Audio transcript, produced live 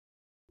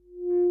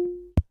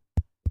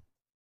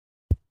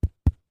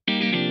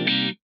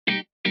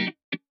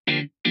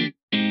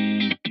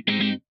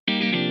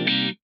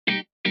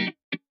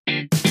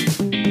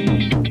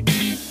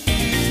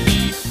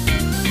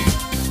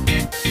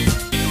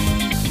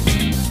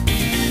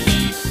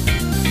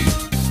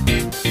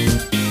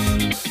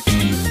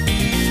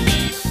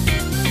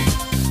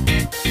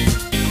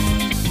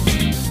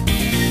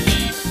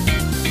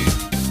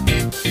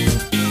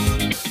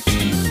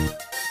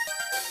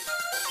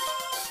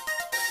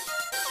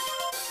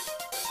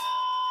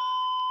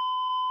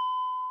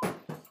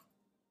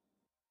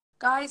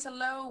Guys,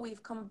 hello.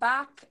 We've come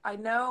back. I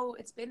know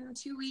it's been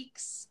 2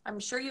 weeks. I'm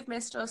sure you've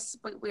missed us,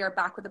 but we are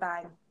back with a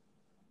bang.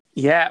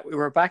 Yeah, we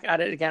were back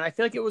at it again. I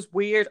feel like it was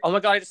weird. Oh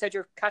my god, I just said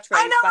your catchphrase.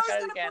 I know, Back I was at it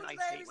gonna again. pull I it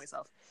hate out.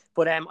 myself.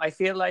 But I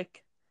feel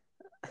like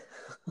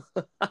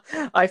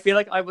I feel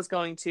like I was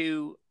going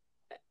to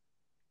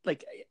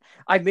like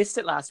I missed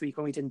it last week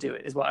when we didn't do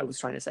it. Is what I was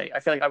trying to say.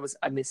 I feel like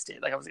I missed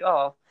it. Like I was like,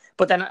 oh.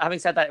 But then having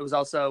said that, it was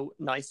also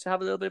nice to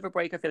have a little bit of a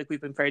break. I feel like we've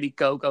been fairly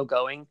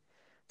going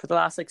for the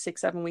last like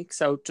 6-7 weeks.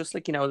 So just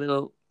like a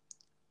little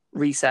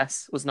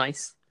recess was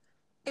nice.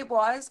 It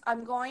was.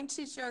 I'm going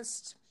to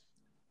just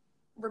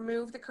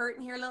remove the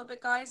curtain here a little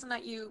bit, guys, and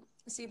let you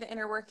see the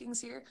inner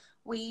workings here.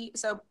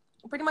 So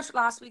pretty much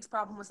last week's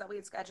problem was that we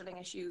had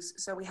scheduling issues,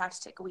 so we had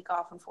to take a week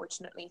off,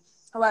 unfortunately.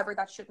 However,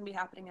 that shouldn't be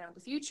happening now in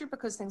the future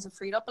because things have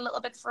freed up a little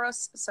bit for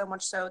us, so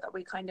much so that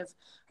we kind of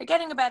are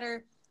getting a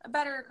better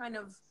kind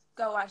of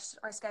go at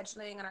our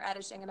scheduling and our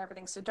editing and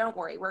everything. So don't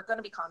worry, we're going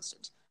to be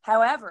constant.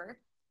 However,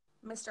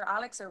 Mr.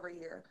 Alex over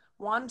here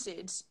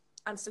wanted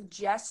and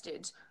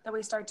suggested that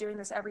we start doing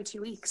this every 2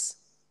 weeks.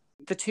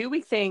 The 2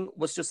 week thing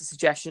was just a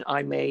suggestion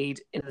I made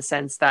in the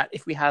sense that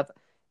if we have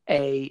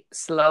a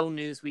slow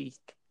news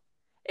week,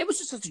 it was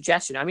just a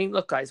suggestion. I mean,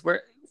 look, guys, we're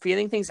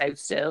feeling things out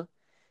still.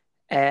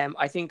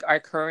 I think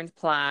our current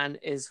plan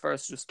is for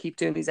us to just keep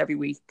doing these every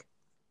week.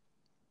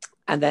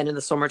 And then in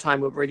the summertime,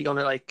 we're really going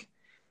to like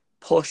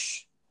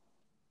push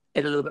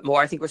it a little bit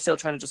more. I think we're still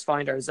trying to just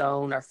find our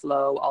zone, our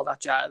flow, all that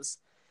jazz.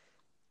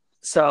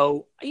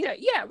 So, yeah,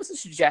 it was a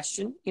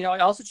suggestion. I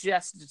also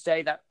suggested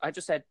today that I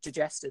just said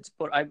suggested,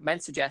 but I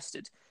meant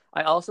suggested.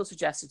 I also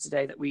suggested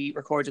today that we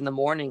record in the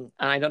morning.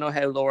 And I don't know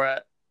how,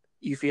 Laura,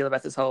 you feel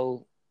about this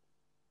whole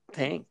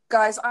thing.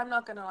 Guys, I'm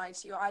not going to lie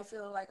to you. I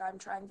feel like I'm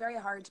trying very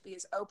hard to be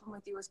as open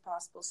with you as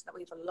possible so that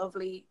we have a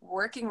lovely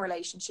working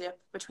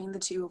relationship between the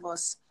two of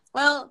us.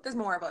 Well, there's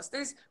more of us.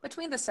 There's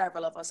between the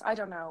several of us. I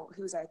don't know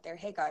who's out there.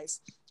 Hey, guys.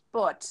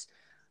 But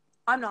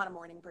I'm not a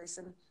morning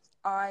person.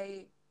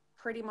 I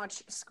pretty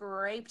much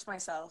scraped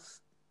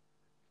myself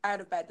out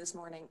of bed this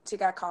morning to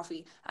get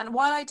coffee. And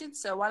while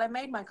I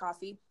made my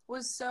coffee,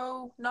 was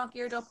so not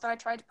geared up that I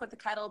tried to put the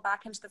kettle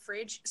back into the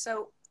fridge.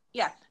 So,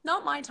 yeah,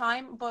 not my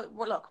time, but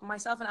look,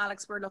 myself and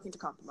Alex, we're looking to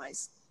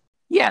compromise.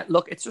 Yeah,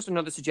 look, it's just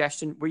another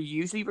suggestion. We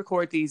usually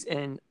record these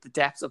in the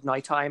depths of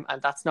nighttime,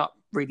 and that's not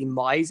really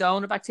my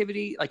zone of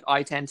activity. Like,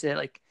 I tend to,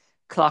 like,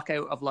 clock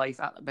out of life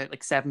at about,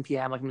 like, 7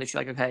 p.m. Like, I'm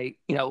literally like, okay,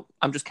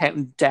 I'm just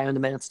counting down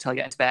the minutes until I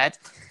get into bed.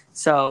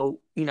 So,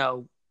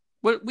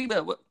 we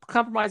will.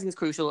 Compromising is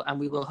crucial, and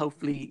we will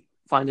hopefully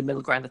find a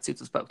middle ground that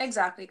suits us both.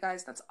 Exactly,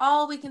 guys. That's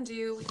all we can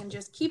do. We can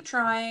just keep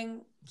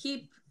trying,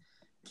 keep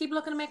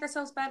looking to make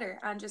ourselves better,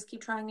 and just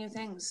keep trying new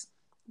things.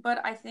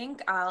 But I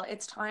think, Al,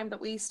 it's time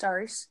that we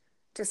start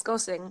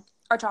discussing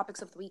our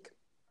topics of the week.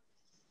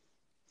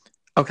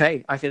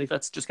 Okay, I feel like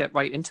let's just get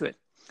right into it.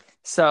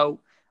 So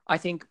I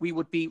think we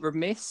would be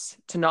remiss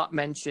to not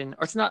mention,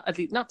 or to not, at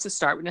least not to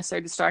start with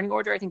necessarily the starting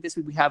order. I think this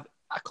week we have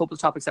a couple of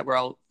topics that we're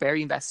all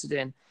very invested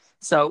in.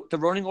 So the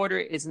running order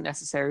isn't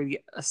necessarily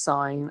a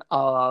sign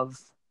of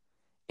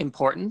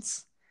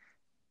importance.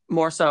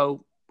 More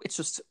so, it's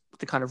just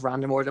the kind of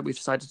random order that we've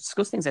decided to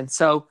discuss things in.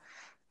 So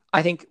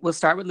I think we'll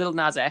start with Lil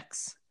Nas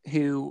X,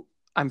 who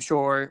I'm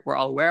sure we're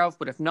all aware of,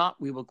 but if not,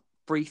 we will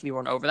briefly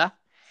run over that.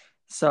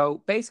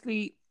 So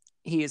basically,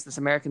 he is this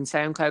American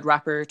SoundCloud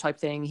rapper type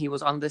thing. He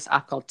was on this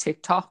app called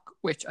TikTok,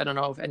 which I don't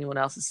know if anyone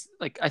else is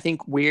like, I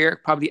think we're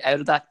probably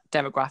out of that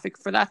demographic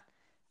for that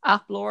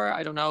app, Laura.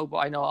 I don't know, but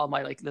I know all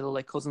my like little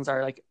like cousins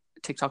are like,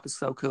 TikTok is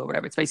so cool or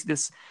whatever. It's basically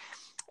this,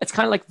 it's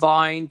kind of like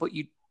Vine, but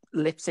you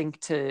lip sync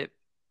to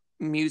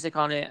music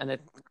on it and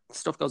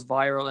stuff goes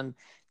viral. And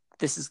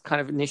this is kind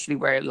of initially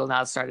where Lil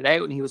Nas started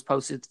out, and he was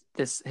posted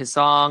his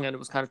song, and it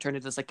was kind of turned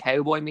into this like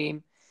cowboy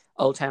meme,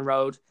 Old Town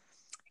Road.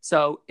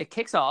 So it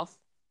kicks off,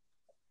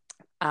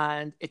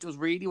 and it does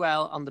really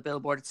well on the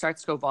Billboard. It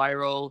starts to go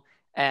viral.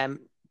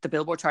 The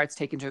Billboard charts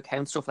take into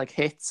account stuff like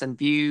hits and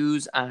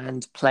views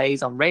and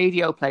plays on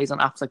radio, plays on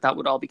apps like that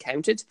would all be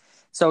counted.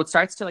 So it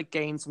starts to like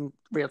gain some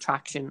real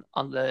traction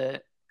on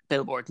the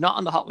Billboard, not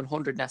on the Hot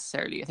 100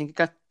 necessarily. I think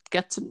it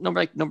got to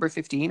number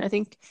 15, I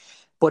think,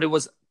 but it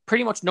was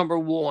pretty much number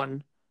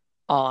one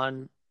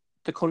on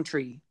the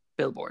country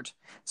Billboard.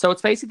 So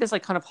it's basically this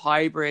like kind of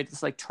hybrid,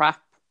 this like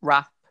trap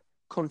rap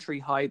country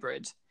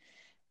hybrid.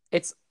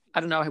 I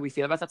don't know how we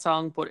feel about that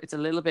song, but it's a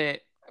little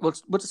bit, we'll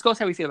discuss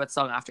how we feel about the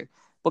song after.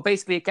 But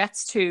basically it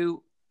gets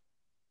to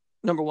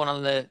number one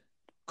on the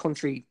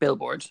country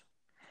Billboard,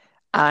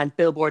 and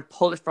Billboard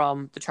pulled it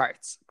from the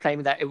charts,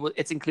 claiming that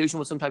its inclusion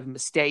was some type of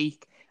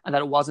mistake and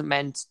that it wasn't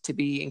meant to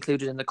be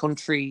included in the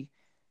country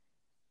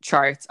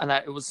charts, and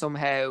that it was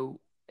somehow,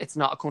 it's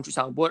not a country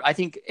song. But I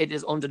think it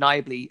is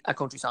undeniably a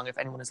country song. If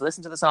anyone has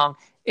listened to the song,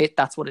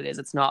 that's what it is.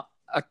 It's not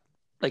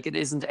it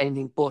isn't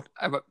anything but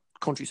a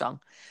country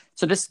song.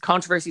 So this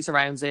controversy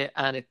surrounds it,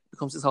 and it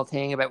becomes this whole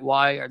thing about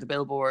why are the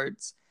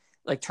billboards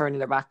like turning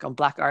their back on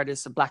black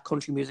artists and black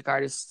country music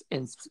artists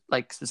in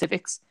like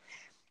specifics.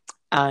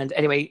 And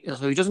anyway,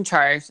 so he doesn't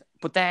chart,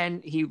 but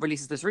then he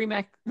releases this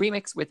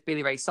remix with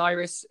Billy Ray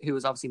Cyrus, who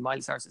was obviously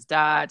Miley Cyrus's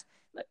dad,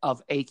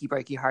 of Achy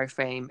Breaky Heart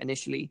fame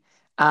initially.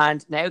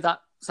 And now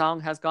that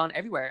song has gone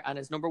everywhere and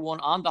is number one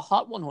on the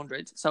Hot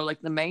 100. So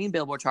like the main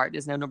Billboard chart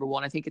is now number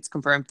one. I think it's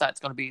confirmed that it's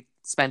going to be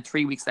spent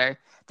 3 weeks there.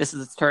 This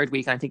is its third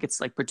week, and I think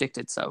it's like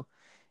predicted. So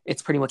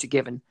it's pretty much a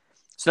given.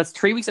 So that's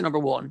 3 weeks at number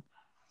one.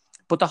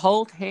 But the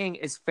whole thing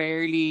is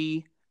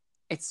I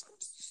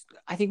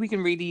think we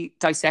can really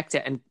dissect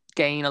it and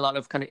gain a lot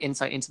of kind of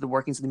insight into the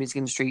workings of the music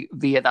industry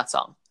via that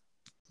song.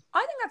 I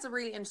think that's a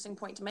really interesting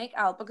point to make,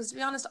 Al, because to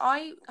be honest,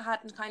 I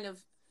hadn't kind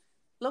of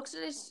looked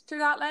at it through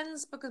that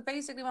lens, because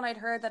basically when I'd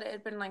heard that it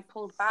had been like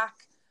pulled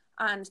back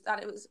and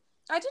that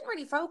I didn't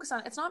really focus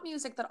on it. It's not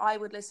music that I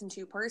would listen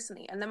to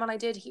personally. And then when I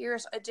did hear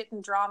it, it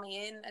didn't draw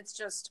me in.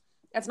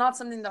 It's not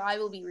something that I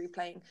will be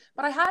replaying.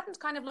 But I hadn't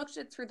kind of looked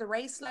at it through the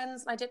race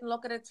lens, and I didn't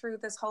look at it through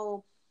this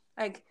whole,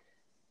 like,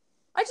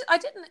 I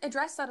didn't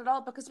address that at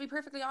all, because to be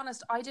perfectly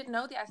honest, I didn't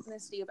know the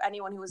ethnicity of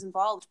anyone who was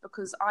involved,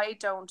 because I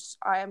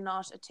am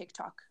not a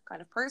TikTok kind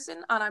of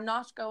person, and I'm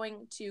not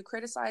going to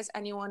criticize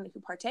anyone who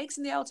partakes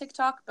in the old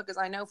TikTok, because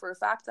I know for a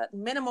fact that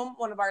minimum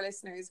one of our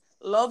listeners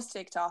loves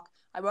TikTok.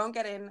 I won't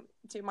get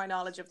into my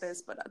knowledge of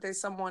this, but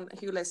there's someone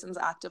who listens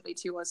actively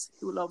to us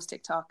who loves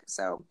TikTok.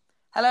 So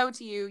hello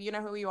to you. You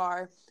know who you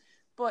are.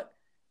 But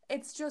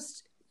it's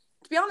just,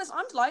 to be honest,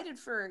 I'm delighted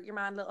for your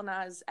man Lil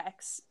Nas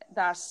X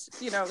that,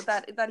 you know,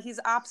 that he's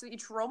absolutely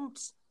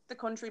trumped the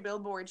country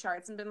Billboard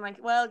charts and been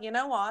like, well, you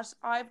know what?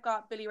 I've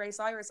got Billy Ray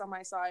Cyrus on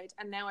my side,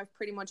 and now I've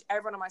pretty much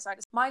everyone on my side.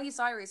 Miley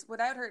Cyrus,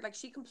 without her, like,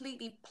 she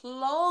completely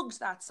plugged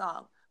that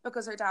song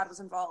because her dad was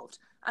involved.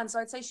 And so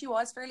I'd say she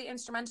was fairly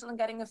instrumental in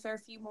getting a fair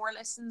few more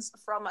listens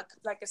from,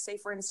 say,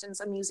 for instance,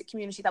 a music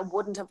community that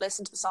wouldn't have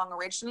listened to the song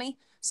originally.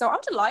 So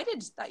I'm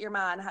delighted that your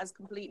man has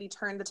completely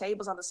turned the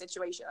tables on the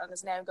situation and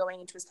is now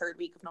going into his third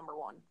week of number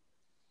one.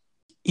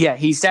 Yeah,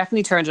 he's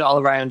definitely turned it all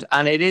around,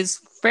 and it is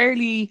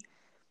fairly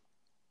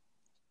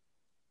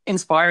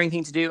inspiring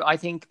thing to do. I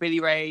think Billy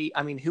Ray,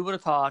 I mean, who would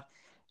have thought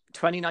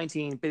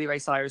 2019 Billy Ray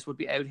Cyrus would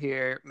be out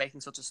here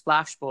making such a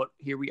splash, but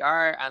here we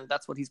are, and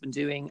that's what he's been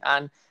doing.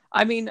 And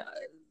I mean,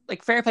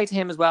 like, fair play to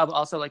him as well, but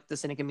also, like, the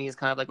cynic in me is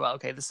kind of like, well,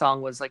 okay, the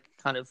song was like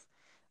kind of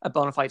a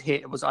bona fide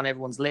hit. It was on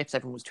everyone's lips.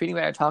 Everyone was tweeting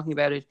about it, talking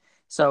about it.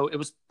 So it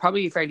was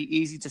probably a fairly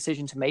easy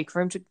decision to make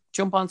for him to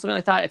jump on something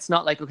like that. It's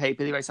not like, okay,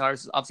 Billy Ray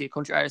Cyrus is obviously a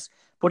country artist,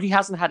 but he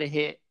hasn't had a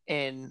hit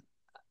in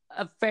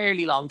a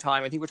fairly long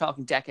time. I think we're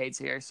talking decades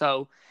here.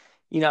 So,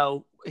 you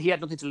know, he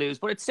had nothing to lose,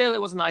 but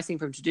it was a nice thing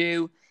for him to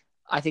do.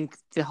 I think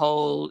the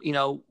whole, you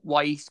know,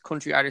 white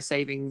country artist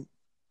saving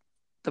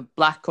the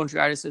black country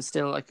artist is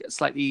still like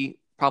slightly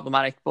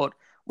problematic, but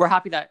we're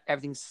happy that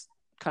everything's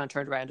kind of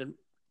turned around, and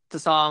the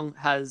song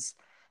has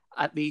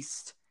at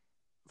least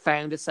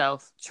found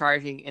itself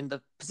charting in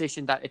the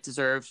position that it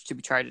deserved to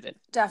be charted in.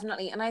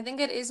 Definitely. And I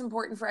think it is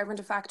important for everyone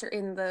to factor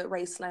in the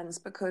race lens,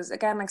 because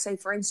again, like, say,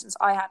 for instance,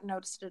 I hadn't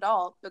noticed it at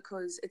all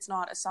because it's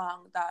not a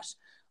song that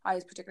I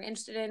was particularly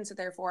interested in, so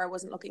therefore I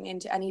wasn't looking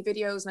into any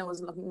videos and I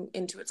wasn't looking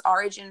into its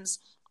origins.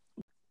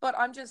 But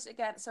I'm just,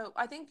 again, so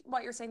I think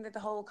what you're saying, that the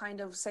whole kind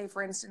of, say,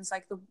 for instance,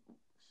 like the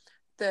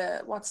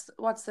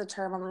what's the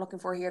term I'm looking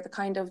for here, the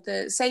kind of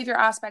the savior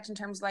aspect, in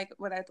terms of, like,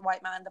 without the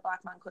white man the black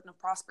man couldn't have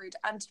prospered.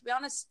 And to be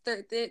honest,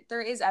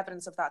 there is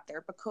evidence of that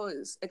there,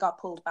 because it got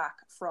pulled back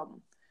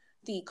from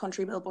the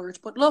country Billboard.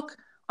 But look,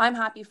 I'm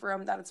happy for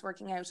him that it's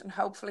working out, and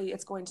hopefully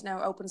it's going to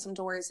now open some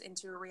doors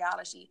into a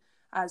reality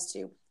as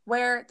to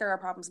where there are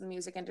problems in the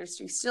music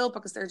industry still,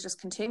 because there just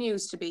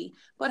continues to be.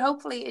 But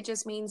hopefully it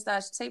just means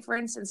that, say, for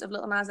instance, if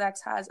Lil Nas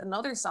X has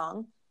another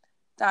song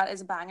that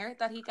is a banger,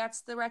 that he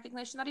gets the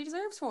recognition that he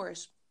deserves for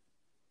it.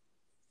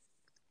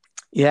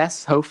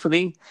 Yes,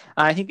 hopefully.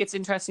 I think it's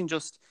interesting,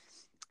 just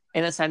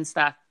in a sense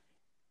that,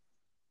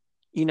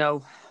 you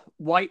know,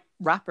 white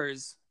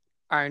rappers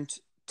aren't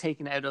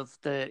taken out of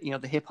the, you know,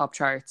 the hip hop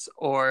charts,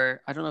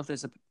 or I don't know if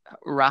there's a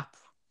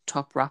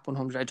top rap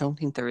 100. I don't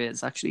think there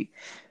is, actually.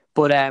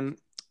 But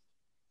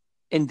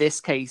in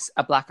this case,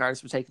 a black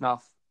artist was taken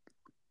off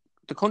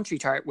the country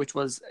chart, which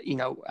was, you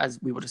know, as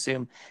we would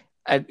assume,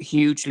 a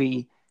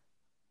hugely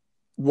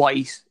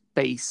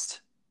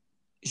white-based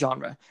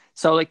genre.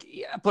 So, like,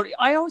 yeah, but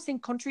I always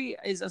think country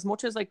is, as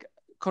much as, like,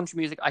 country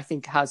music, I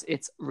think, has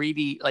its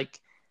really,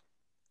 like,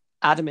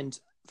 adamant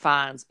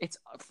fans. It's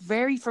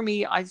very, for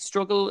me, I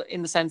struggle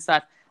in the sense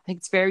that I think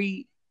it's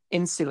very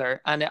insular,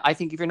 and I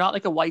think if you're not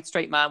like a white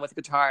straight man with a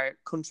guitar,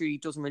 country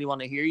doesn't really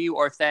want to hear you.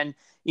 Or if then,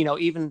 you know,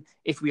 even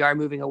if we are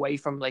moving away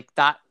from like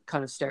that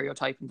kind of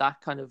stereotype and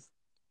that kind of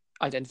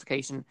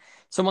identification,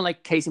 someone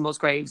like Casey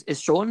Musgraves is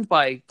shunned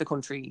by the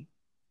country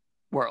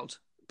world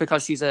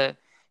because she's a,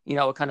 you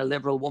know, a kind of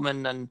liberal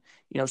woman, and,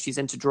 you know, she's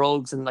into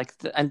drugs, and like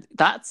and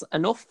that's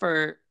enough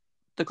for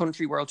the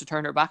country world to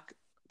turn their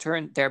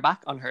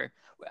back on her.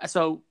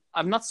 So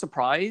I'm not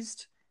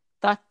surprised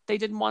that they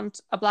didn't want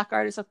a black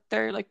artist at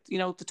their, like, you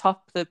know,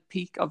 the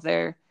peak of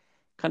their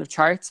kind of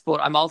charts.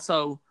 But I'm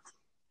also,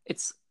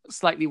 it's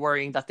slightly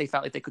worrying that they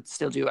felt like they could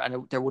still do it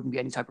and there wouldn't be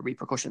any type of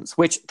repercussions,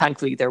 which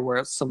thankfully there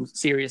were some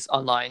serious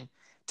online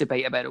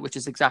debate about it, which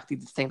is exactly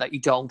the thing that you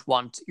don't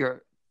want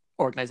your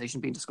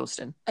organization being discussed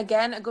in.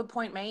 Again, a good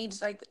point made.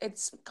 Like,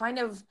 it's kind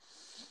of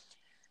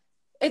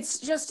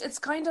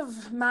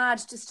mad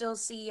to still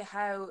see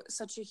how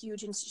such a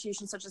huge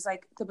institution such as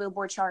like the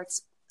Billboard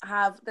charts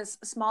have this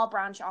small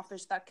branch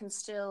office that can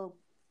still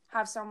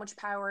have so much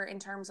power in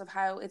terms of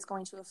how it's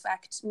going to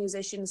affect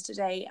musicians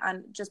today,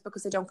 and just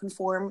because they don't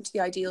conform to the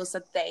ideals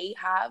that they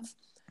have.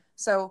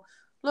 So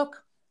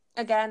look,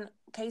 again,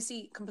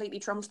 Casey completely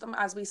trumped them,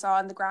 as we saw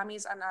in the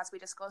Grammys and as we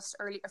discussed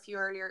a few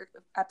earlier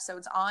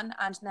episodes on,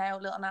 and now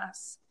Lil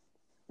Nas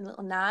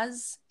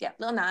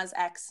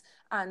X,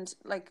 and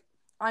like,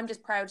 I'm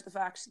just proud of the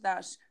fact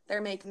that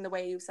they're making the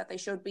waves that they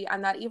should be,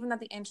 and that even that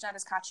the internet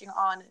is catching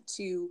on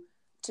to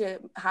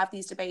have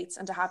these debates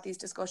and to have these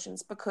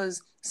discussions,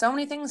 because so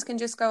many things can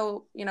just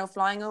go,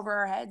 flying over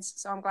our heads.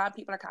 So I'm glad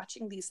people are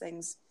catching these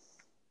things.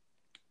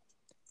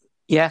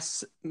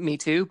 Yes, me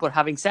too. But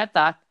having said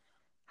that,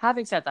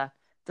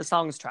 the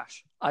song is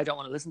trash. I don't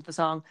want to listen to the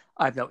song.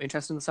 I have no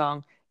interest in the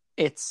song.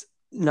 It's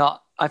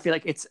not, I feel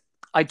like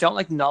I don't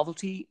like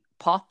novelty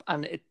pop,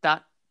 and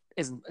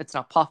it's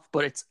not pop,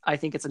 but I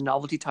think it's a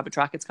novelty type of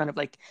track. It's kind of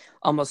like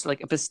almost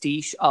like a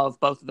pastiche of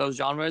both of those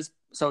genres.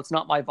 So it's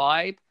not my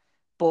vibe,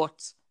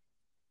 but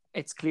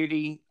it's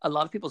clearly a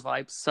lot of people's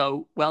vibes.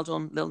 So well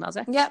done, Lil Nas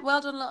X. Yeah,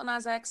 well done, Lil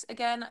Nas X.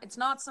 Again, it's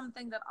not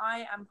something that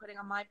I am putting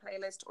on my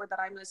playlist or that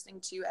I'm listening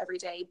to every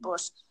day,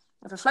 but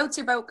if it floats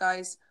your boat,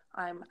 guys,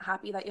 I'm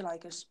happy that you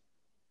like it.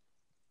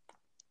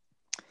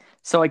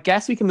 So I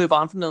guess we can move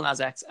on from Lil Nas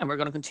X, and we're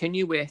going to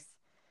continue with,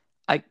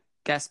 I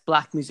guess,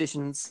 Black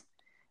musicians.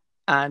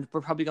 And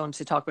we're probably going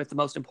to talk about the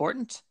most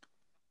important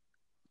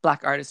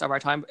Black artist of our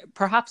time.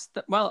 Perhaps,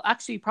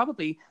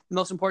 probably the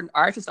most important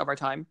artist of our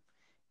time,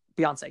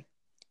 Beyonce.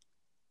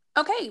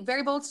 Okay,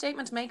 very bold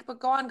statement to make, but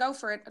go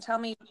for it. Tell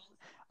me.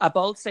 A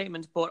bold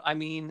statement, but I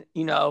mean,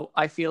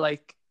 I feel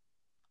like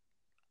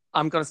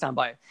I'm going to stand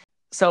by it.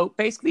 So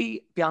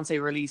basically,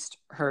 Beyonce released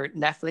her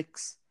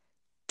Netflix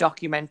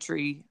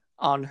documentary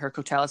on her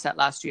Coachella set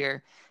last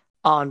year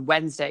on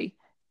Wednesday.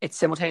 It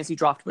simultaneously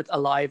dropped with a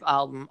live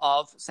album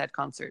of said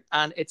concert.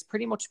 And it's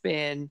pretty much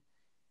been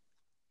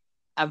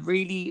a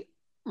really,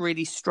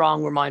 really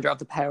strong reminder of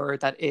the power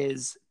that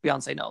is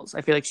Beyonce Knowles.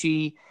 I feel like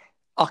she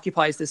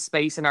occupies this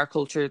space in our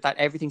culture that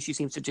everything she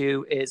seems to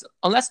do is,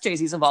 unless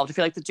Jay-Z's involved, I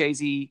feel like the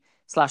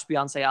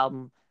Jay-Z/Beyonce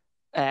album,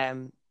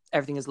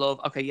 Everything Is Love,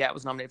 okay, yeah, it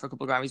was nominated for a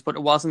couple of Grammys, but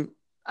it wasn't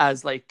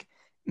as like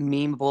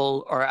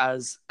memeable or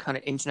as kind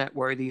of internet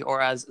worthy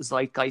or as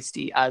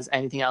zeitgeisty as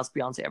anything else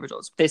Beyonce ever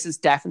does. This is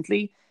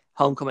definitely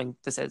Homecoming.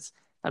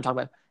 I'm talking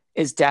about,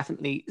 is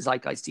definitely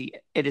zeitgeisty.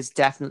 It is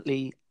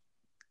definitely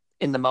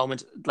in the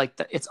moment, like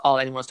it's all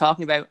anyone's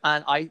talking about,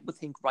 and I would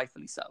think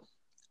rightfully so.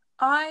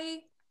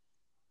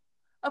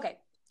 Okay,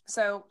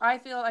 so I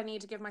feel I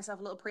need to give myself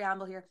a little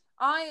preamble here.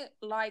 I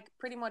like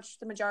pretty much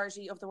the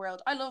majority of the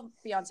world. I love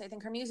Beyonce. I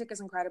think her music is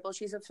incredible.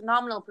 She's a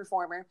phenomenal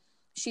performer.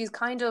 She's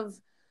kind of,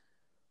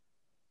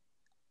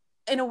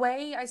 in a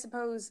way, I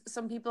suppose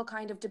some people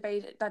kind of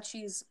debate that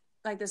she's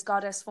like this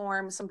goddess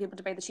form. Some people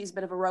debate that she's a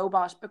bit of a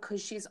robot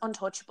because she's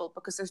untouchable,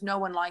 because there's no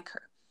one like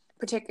her.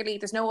 Particularly,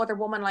 there's no other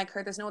woman like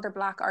her. There's no other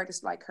Black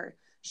artist like her.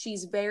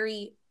 She's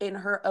very in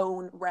her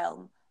own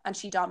realm and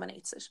she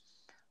dominates it.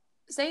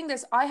 Saying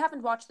this, I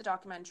haven't watched the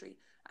documentary.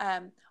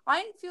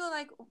 I feel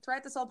like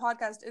throughout this whole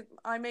podcast,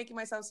 I'm making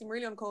myself seem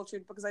really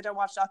uncultured because I don't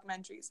watch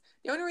documentaries.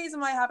 The only reason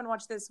why I haven't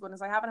watched this one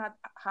is I haven't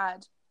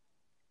had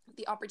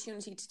the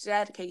opportunity to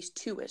dedicate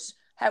to it.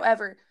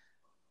 However,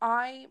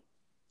 I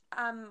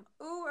am,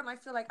 and I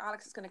feel like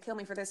Alex is going to kill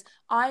me for this.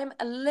 I'm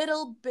a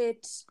little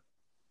bit,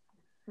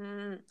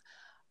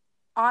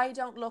 I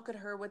don't look at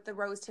her with the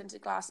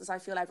rose-tinted glasses I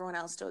feel everyone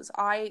else does.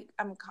 I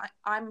feel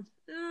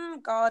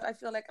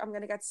like I'm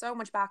going to get so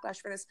much backlash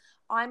for this.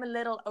 I'm a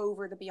little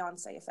over the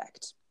Beyonce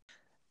effect.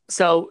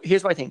 So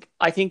here's what I think.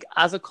 I think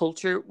as a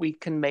culture, we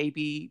can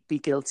maybe be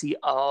guilty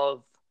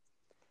of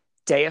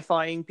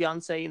deifying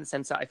Beyonce in the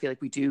sense that I feel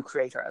like we do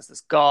create her as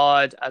this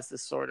god, as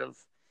this sort of,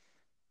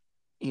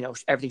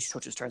 everything she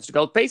touches turns to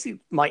gold.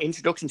 Basically, my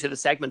introduction to the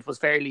segment was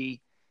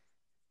fairly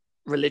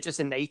religious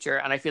in nature,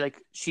 and I feel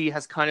like she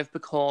has kind of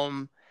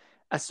become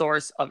a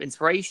source of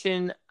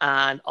inspiration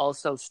and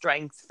also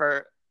strength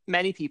for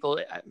many people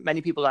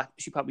that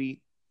she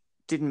probably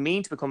didn't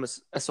mean to become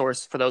a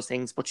source for those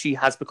things, but she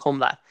has become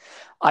that.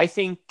 I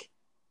think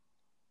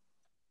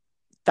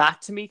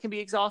that to me can be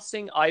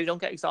exhausting. I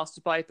don't get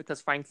exhausted by it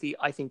because frankly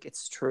I think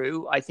it's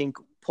true. I think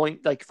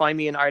find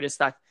me an artist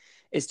that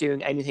is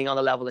doing anything on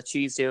the level that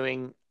she's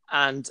doing.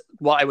 And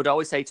what I would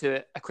always say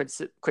to a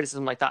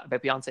criticism like that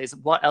about Beyonce is,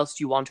 what else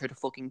do you want her to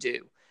fucking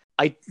do?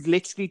 I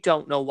literally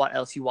don't know what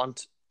else you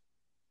want.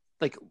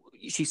 Like,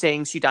 she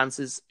sings, she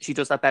dances, she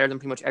does that better than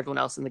pretty much everyone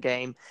else in the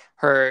game.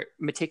 Her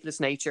meticulous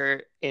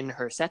nature in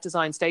her set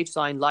design, stage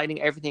design,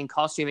 lighting, everything,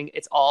 costuming,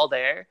 it's all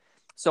there.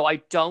 So I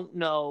don't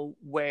know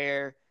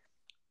where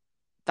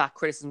that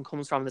criticism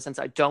comes from, in the sense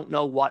I don't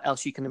know what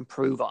else she can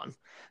improve on.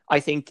 I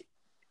think,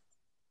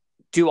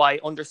 do I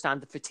understand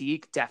the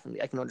fatigue?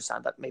 Definitely. I can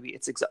understand that maybe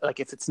it's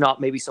if it's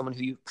not maybe someone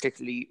who you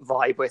particularly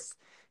vibe with,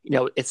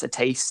 it's a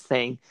taste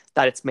thing,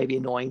 that it's maybe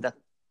annoying that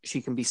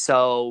she can be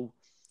so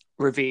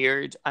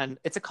revered, and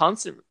it's a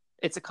constant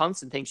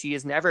thing. She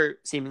is never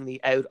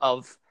seemingly out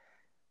of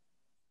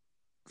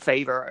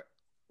favor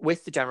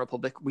with the general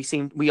public.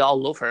 We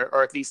all love her,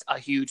 or at least a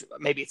huge,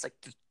 maybe it's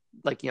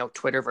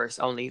Twitterverse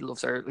only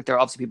loves her. Like, there are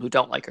obviously people who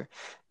don't like her,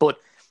 but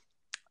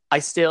I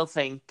still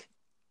think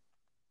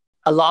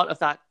a lot of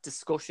that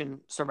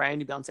discussion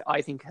surrounding Beyonce,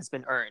 I think, has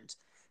been earned.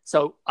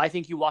 So I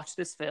think you watch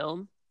this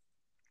film,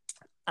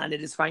 and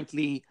it is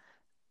probably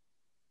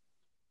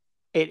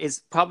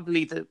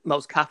the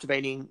most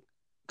captivating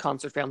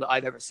concert film that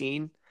I've ever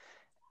seen.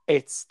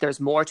 There's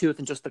more to it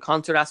than just the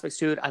concert aspects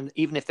to it, and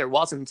even if there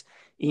wasn't,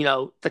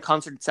 the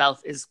concert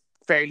itself is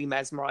fairly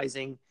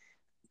mesmerizing.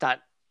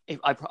 That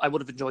I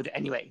would have enjoyed it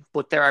anyway.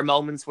 But there are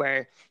moments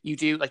where you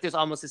do, like, there's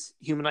almost this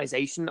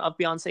humanization of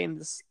Beyonce in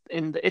this.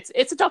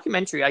 It's a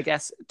documentary, I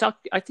guess.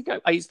 I think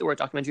I used the word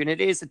documentary,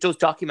 and it does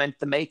document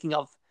the making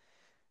of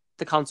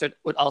the concert,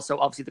 but also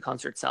obviously the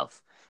concert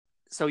itself.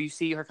 So you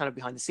see her kind of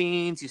behind the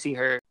scenes. You see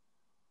her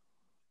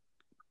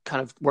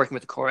kind of working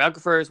with the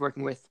choreographers,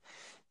 working with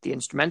the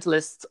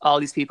instrumentalists, all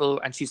these people,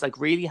 and she's like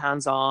really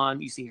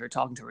hands-on. You see her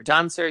talking to her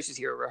dancers, you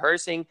see her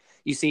rehearsing,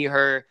 you see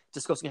her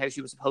discussing how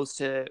she was supposed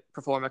to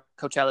perform at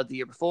Coachella the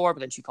year before, but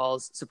then she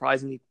falls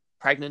surprisingly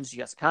pregnant, she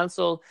has to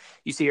cancel.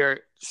 You see her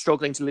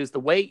struggling to lose the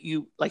weight.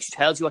 She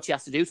tells you what she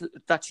has to do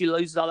that she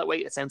loses all that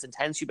weight. It sounds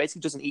intense. She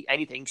basically doesn't eat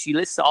anything. She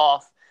lists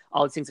off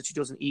all the things that she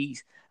doesn't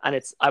eat,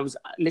 and I was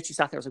literally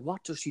sat there, I was like,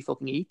 what does she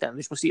fucking eat then?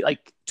 She must eat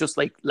just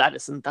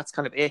lettuce, and that's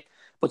kind of it.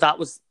 But that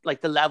was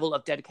like the level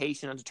of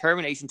dedication and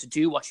determination to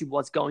do what she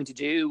was going to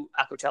do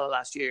at Coachella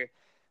last year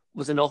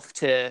was enough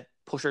to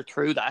push her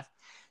through that.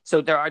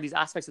 So there are these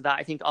aspects of that.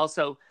 I think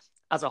also,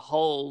 as a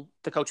whole,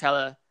 the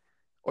Coachella,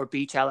 or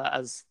Beachella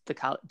as the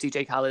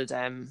DJ Khaled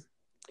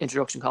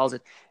introduction calls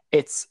it,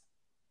 it's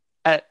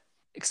an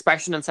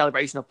expression and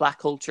celebration of Black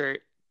culture,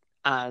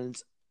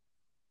 and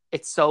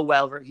it's so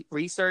well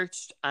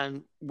researched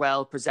and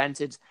well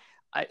presented.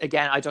 I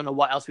don't know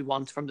what else we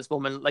want from this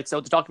woman. So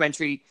the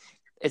documentary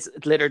is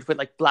littered with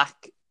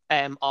Black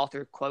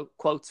author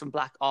quotes from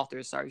Black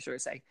authors. Sorry, should I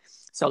say?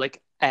 So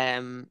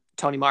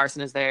Toni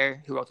Morrison is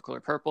there, who wrote The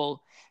Color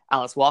Purple.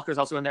 Alice Walker is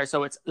also in there.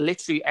 So it's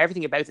literally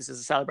everything about this is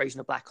a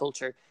celebration of Black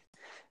culture.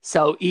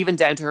 So even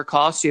down to her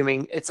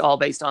costuming, it's all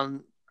based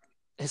on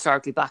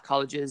historically Black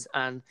colleges,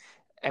 and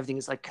everything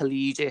is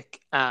collegiate,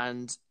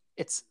 and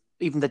it's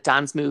even the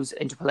dance moves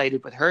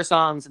interpolated with her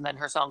songs, and then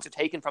her songs are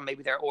taken from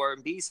maybe their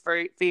R&B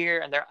sphere,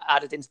 and they're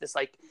added into this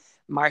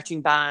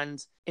marching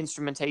band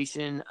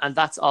instrumentation, and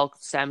that's all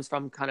stems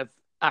from kind of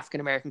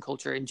African American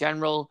culture in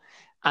general.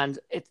 And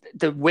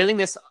the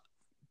willingness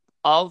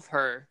of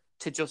her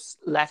to just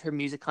let her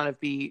music kind of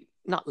be,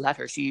 not let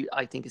her, she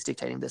I think is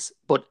dictating this,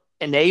 but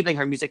enabling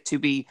her music to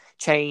be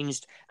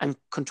changed and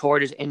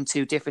contorted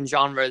into different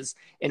genres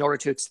in order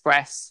to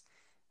express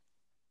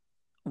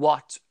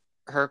what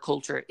her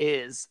culture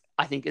is,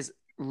 I think is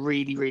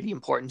really, really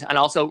important, and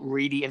also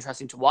really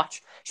interesting to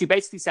watch. She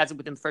basically says it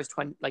within the first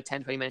 10,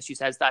 20 minutes. She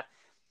says that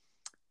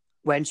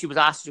when she was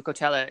asked to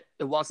Coachella,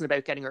 it wasn't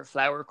about getting her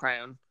flower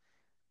crown,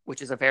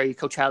 which is a very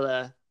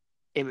Coachella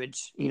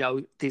image,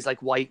 these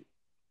white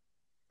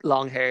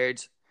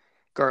long-haired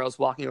girls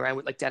walking around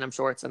with denim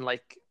shorts and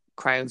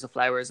crowns of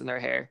flowers in their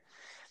hair.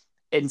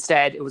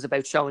 Instead, it was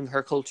about showing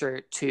her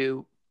culture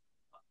to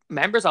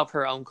members of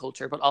her own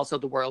culture, but also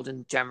the world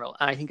in general.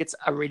 And I think it's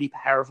a really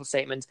powerful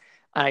statement.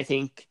 And I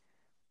think,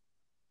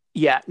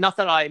 not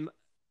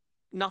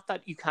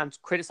that you can't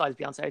criticize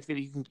Beyonce. I feel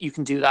you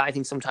can do that. I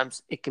think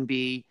sometimes it can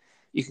be,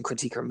 you can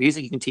critique her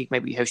music, you can critique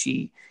maybe how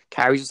she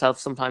carries herself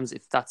sometimes,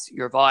 if that's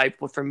your vibe.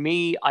 But for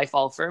me, I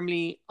fall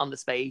firmly on the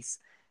space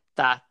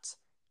that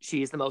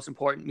she is the most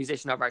important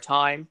musician of our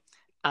time,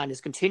 and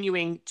is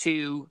continuing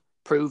to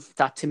prove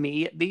that, to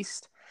me at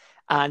least.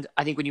 And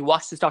I think when you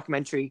watch this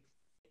documentary,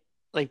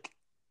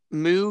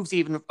 moves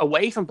even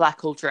away from Black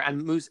culture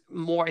and moves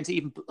more into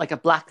even a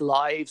Black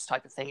lives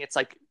type of thing. It's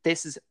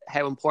this is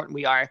how important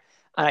we are.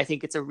 And I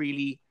think it's a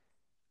really,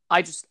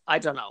 I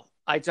don't know.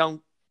 I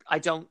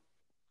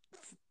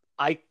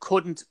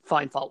couldn't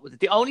find fault with it.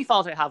 The only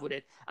fault I have with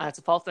it, and it's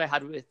a fault that I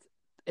had with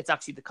it's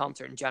actually the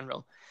concert in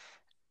general,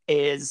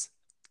 is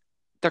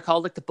they're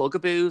called the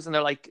Bugaboos, and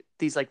they're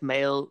these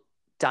male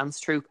dance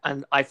troupe,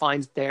 and I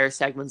find their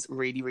segments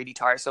really, really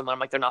tiresome.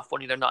 I'm they're not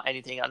funny, they're not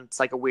anything, and it's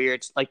a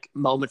weird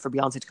moment for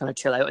Beyonce to kind of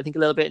chill out, I think, a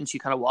little bit, and she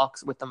kind of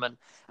walks with them, and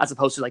as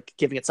opposed to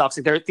giving it socks.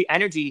 The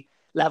energy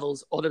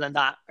levels, other than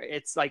that,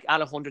 it's at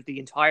 100 the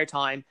entire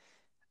time,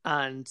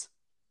 and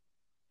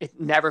it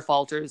never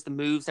falters. The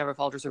moves never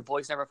falters. Her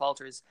voice never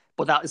falters.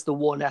 But that is the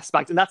one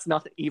aspect, and that's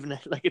not even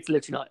it's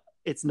literally not.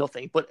 It's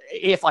nothing. But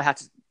if I had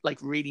to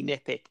really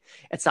nitpick,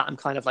 it's that I'm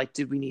kind of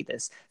did we need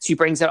this? She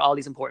brings out all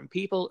these important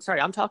people. Sorry,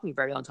 I'm talking a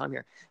very long time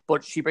here,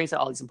 but she brings out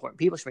all these important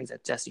people. She brings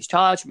out Destiny's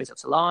Child. She brings out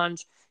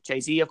Solange.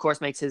 Jay-Z, of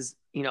course, makes his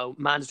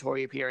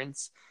mandatory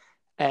appearance.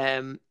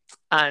 And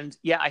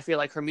I feel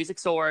her music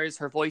soars,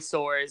 her voice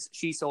soars,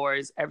 she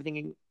soars,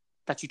 everything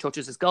that she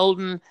touches is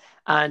golden.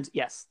 And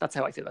yes, that's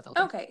how I feel about the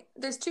whole thing. Okay,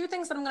 there's two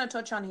things that I'm going to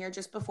touch on here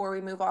just before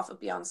we move off of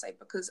Beyonce,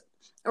 because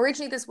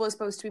originally this was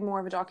supposed to be more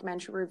of a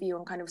documentary review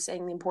and kind of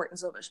saying the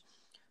importance of it.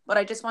 But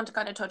I just want to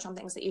kind of touch on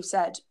things that you've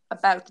said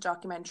about the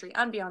documentary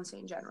and Beyonce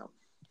in general.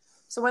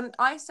 So when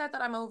I said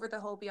that I'm over the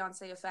whole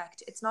Beyonce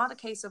effect, it's not a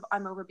case of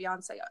I'm over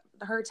Beyonce.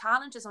 Her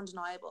talent is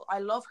undeniable. I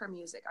love her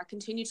music. I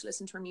continue to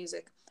listen to her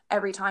music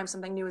every time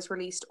something new is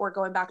released or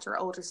going back to her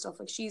older stuff.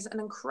 Like, she's an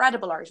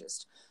incredible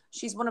artist.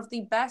 She's one of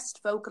the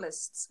best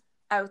vocalists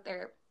out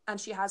there, and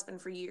she has been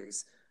for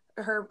years.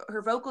 Her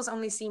vocals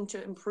only seem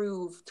to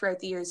improve throughout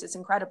the years. It's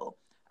incredible.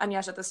 And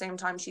yet at the same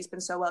time, she's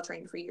been so well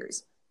trained for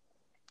years.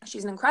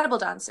 She's an incredible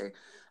dancer.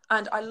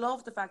 And I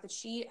love the fact that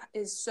she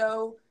is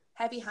so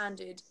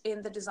heavy-handed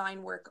in the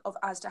design work of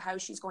as to how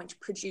she's going to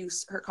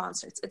produce her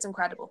concerts. It's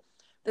incredible.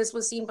 This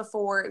was seen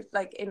before,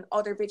 like in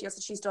other videos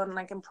that she's done,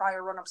 like in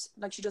prior run-ups,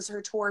 like she does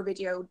her tour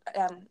video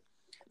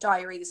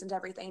diaries and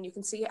everything, and you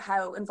can see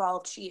how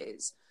involved she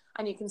is,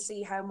 and you can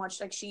see how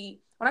much, like, she,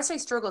 when I say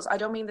struggles, I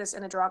don't mean this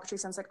in a derogatory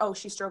sense, like, oh,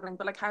 she's struggling,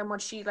 but like how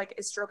much she like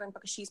is struggling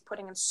because she's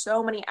putting in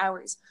so many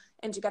hours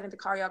into getting the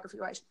choreography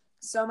right,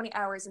 so many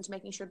hours into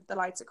making sure that the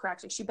lights are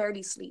correct. Like, she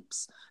barely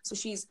sleeps, so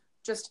she's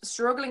just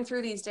struggling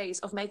through these days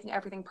of making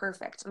everything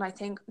perfect. And I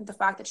think the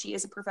fact that she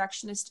is a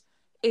perfectionist,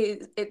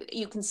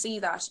 you can see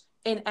that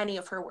in any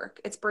of her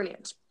work. It's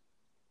brilliant.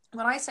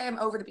 When I say I'm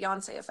over the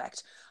Beyonce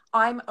effect,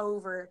 I'm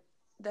over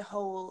the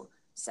whole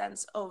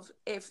sense of,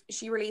 if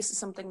she releases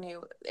something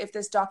new, if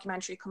this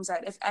documentary comes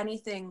out, if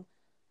anything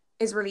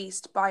is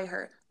released by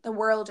her, the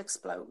world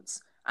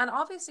explodes. And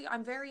obviously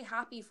I'm very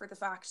happy for the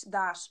fact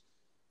that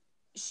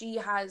she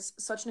has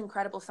such an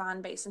incredible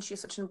fan base, and she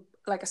has such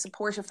a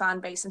supportive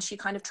fan base, and she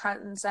kind of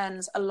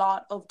transcends a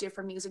lot of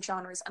different music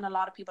genres, and a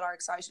lot of people are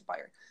excited by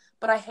her.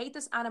 But I hate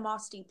this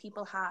animosity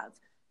people have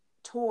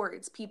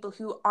towards people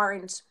who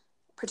aren't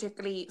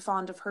particularly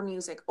fond of her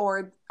music,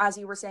 or, as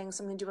you were saying,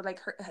 something to do with like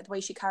the way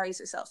she carries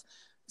herself.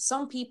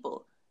 Some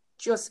people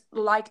just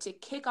like to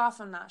kick off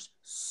on that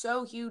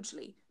so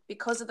hugely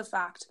because of the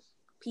fact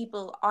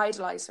people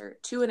idolize her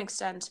to an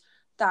extent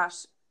that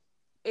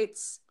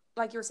it's,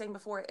 like you were saying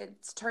before,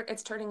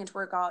 it's turning into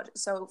her god.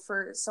 So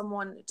for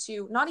someone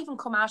to not even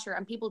come at her,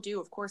 and people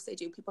do, of course they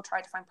do, people try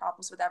to find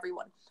problems with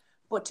everyone,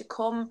 but to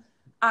come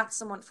at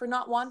someone for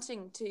not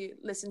wanting to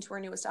listen to her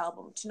newest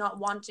album, to not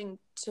wanting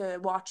to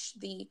watch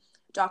the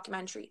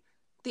documentary,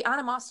 the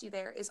animosity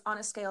there is on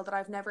a scale that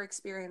I've never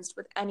experienced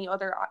with any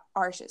other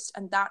artist.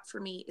 And that for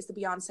me is the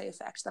Beyonce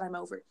effect that I'm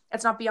over.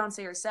 It's not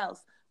Beyonce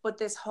herself, but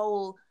this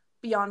whole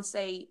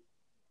Beyonce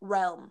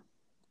realm.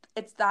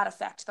 It's that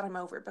effect that I'm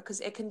over,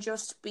 because it can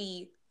just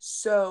be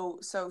so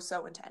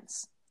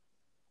intense.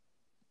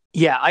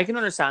 Yeah, I can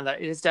understand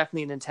that. It is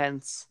definitely an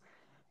intense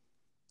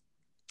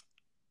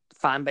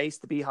fan base.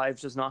 The Beehive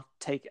does not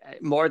take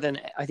more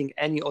than, I think,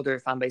 any other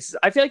fan bases.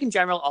 I feel like in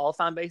general all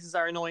fan bases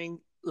are annoying,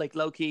 like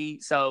low key.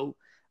 So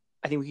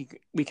I think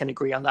we can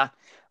agree on that.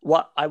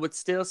 What I would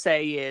still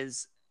say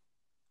is,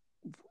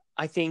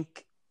 I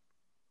think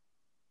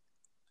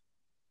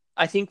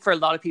for a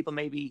lot of people,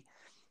 maybe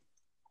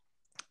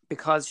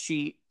because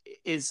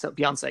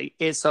Beyonce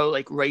is so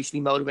like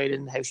racially motivated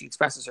in how she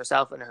expresses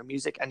herself and her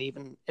music, and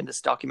even in this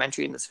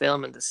documentary, in this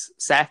film, in this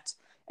set,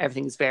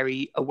 everything is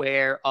very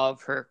aware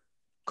of her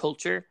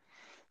culture,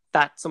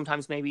 that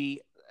sometimes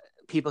maybe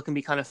people can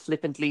be kind of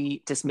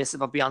flippantly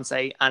dismissive of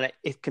Beyonce, and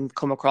it can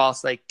come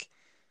across like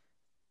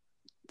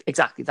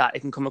exactly that. It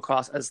can come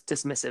across as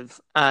dismissive,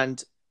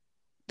 and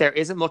there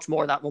isn't much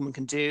more that woman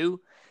can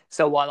do.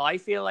 So while I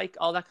feel like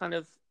all that kind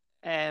of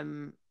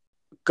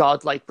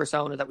godlike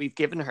persona that we've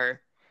given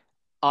her,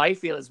 I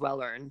feel is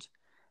well earned,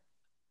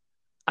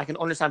 I can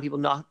understand people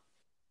not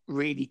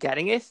really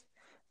getting it.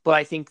 But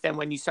I think then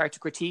when you start to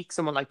critique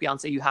someone like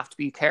Beyonce, you have to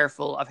be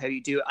careful of how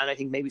you do it. And I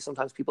think maybe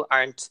sometimes people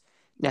aren't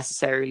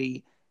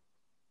necessarily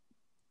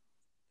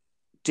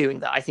doing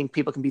that. I think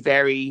people can be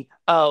very,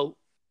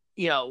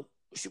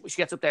 she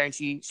gets up there and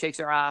she shakes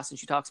her ass and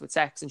she talks about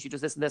sex and she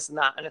does this and this and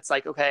that. And it's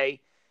like,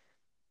 okay,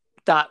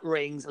 that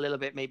rings a little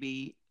bit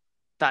maybe,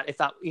 that if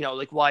that,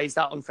 like, why is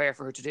that unfair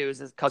for her to do?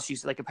 Is it because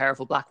she's like a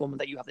powerful black woman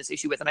that you have this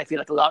issue with? And I feel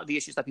like a lot of the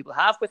issues that people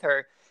have with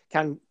her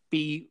can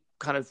be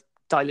kind of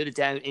diluted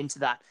down into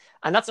that.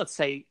 And that's not to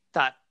say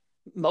that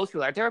most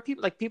people are. There are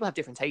people, like, people have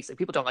different tastes. Like,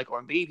 people don't like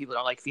R&B, people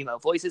don't like female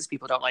voices,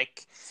 people don't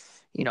like,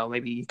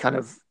 maybe kind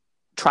of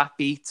trap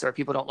beats, or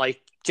people don't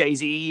like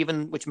Jay-Z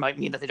even, which might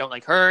mean that they don't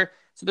like her.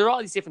 So there are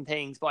all these different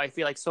things, but I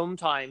feel like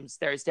sometimes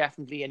there's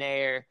definitely an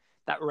air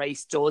that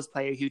race does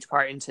play a huge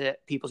part into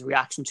people's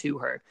reaction to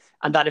her.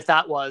 And that if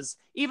that was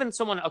even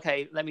someone,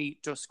 okay, let me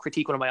just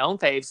critique one of my own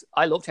faves.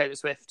 I love Taylor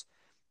Swift.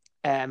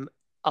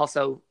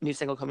 Also, new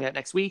single coming out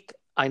next week.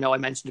 I know I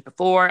mentioned it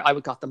before. I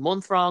got the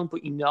month wrong,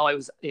 but I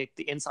was the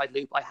inside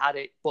loop. I had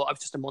it, but I was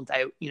just a month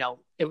out.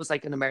 It was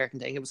like an American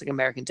thing. It was like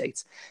American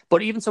dates.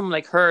 But even someone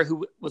like her,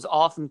 who was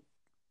often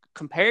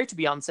compared to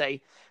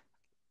Beyonce,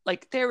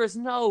 like, there is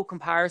no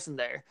comparison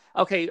there.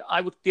 Okay,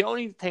 the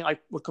only thing I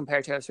would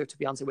compare Taylor Swift to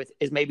Beyonce with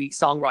is maybe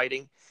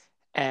songwriting.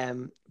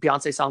 Beyonce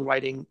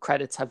songwriting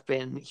credits have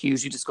been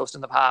hugely discussed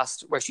in the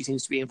past, where she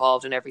seems to be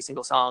involved in every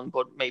single song,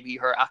 but maybe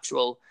her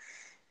actual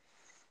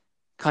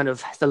kind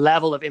of the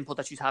level of input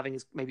that she's having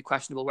is maybe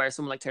questionable, where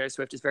someone like Taylor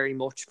Swift is very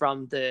much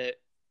from the,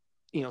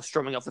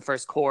 strumming of the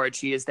first chord.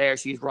 She is there,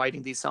 she's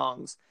writing these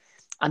songs.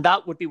 And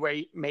that would be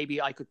where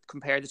maybe I could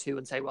compare the two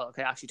and say, well,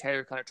 okay, actually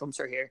Taylor kind of trumps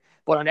her here.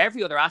 But on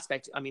every other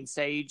aspect, I mean,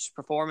 stage,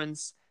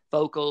 performance,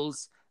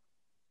 vocals,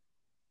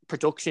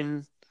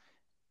 production,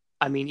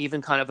 I mean,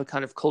 even kind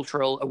of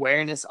cultural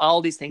awareness,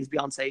 all these things,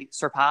 Beyonce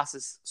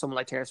surpasses someone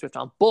like Taylor Swift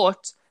on.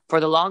 But for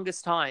the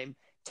longest time,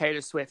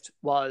 Taylor Swift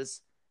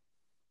was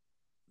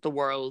the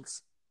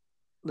world's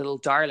little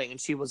darling,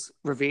 and she was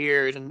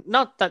revered. And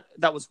not that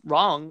that was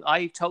wrong.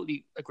 I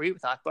totally agree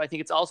with that. But I think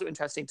it's also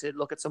interesting to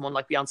look at someone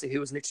like Beyonce, who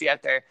was literally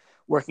out there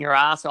working her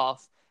ass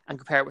off, and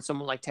compare it with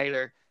someone like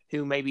Taylor,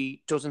 who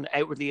maybe doesn't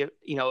outwardly,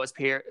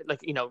 appear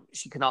like,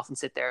 she can often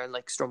sit there and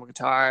like strum a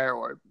guitar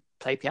or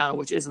play piano,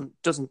 which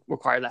doesn't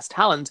require less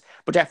talent,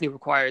 but definitely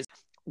requires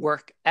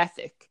work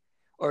ethic,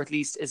 or at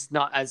least is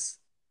not as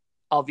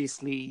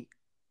obviously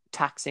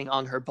taxing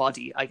on her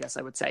body, I guess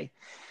I would say.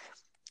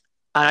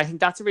 And I think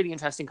that's a really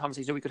interesting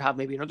conversation we could have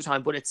maybe another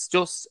time. But it's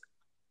just,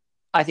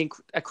 I think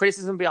a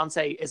criticism of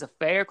Beyonce is a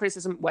fair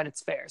criticism when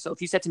it's fair. So if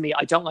you said to me,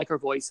 I don't like her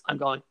voice, I'm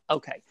going,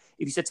 okay.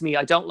 If you said to me,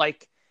 I don't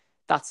like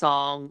that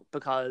song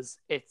because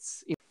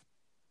it's,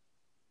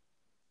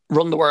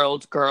 Run the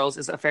World Girls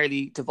is a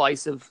fairly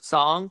divisive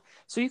song.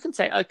 So you can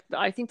say,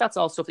 I think that's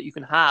all stuff that you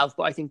can have.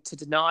 But I think to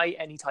deny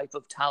any type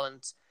of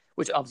talent,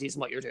 which obviously isn't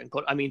what you're doing,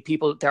 but I mean,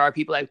 there are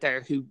people out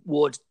there who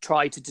would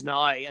try to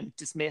deny and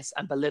dismiss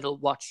and belittle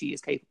what she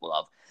is capable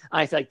of.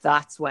 And I feel like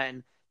that's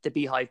when the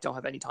Beehive don't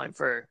have any time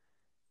for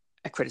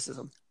a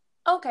criticism.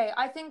 Okay,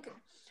 I think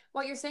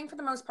what you're saying for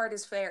the most part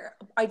is fair.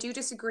 I do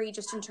disagree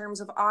just in terms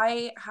of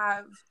I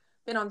have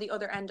been on the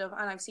other end of,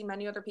 and I've seen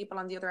many other people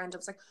on the other end of,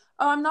 it's like,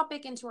 oh, I'm not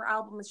big into her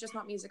album, it's just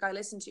not music I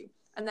listen to.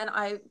 And then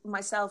I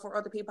myself or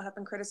other people have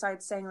been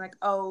criticized saying like,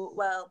 oh,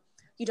 well,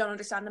 you don't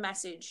understand the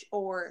message,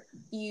 or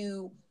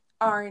you're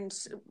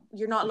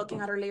not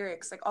looking at her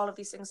lyrics, like all of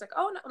these things, like,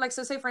 oh no, like,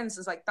 so say for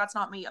instance, like, that's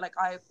not me, like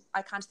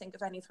I can't think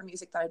of any of her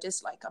music that I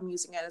dislike. I'm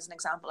using it as an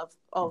example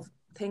of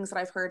things that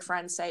I've heard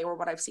friends say or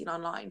what I've seen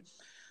online.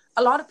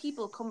 A lot of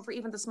people come for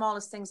even the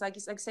smallest things, like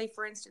say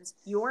for instance,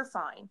 you're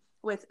fine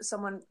with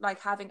someone like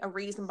having a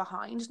reason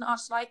behind not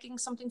liking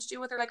something to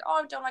do with her, like,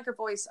 oh, I don't like her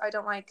voice, I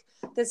don't like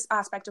this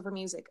aspect of her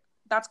music.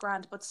 That's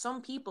grand. But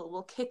some people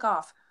will kick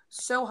off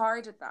so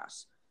hard at that,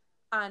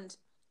 and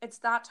it's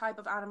that type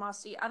of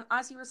animosity. And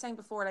as you were saying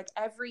before, like,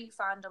 every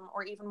fandom,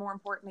 or even more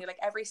importantly, like,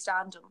 every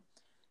standom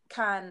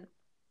can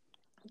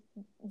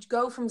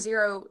go from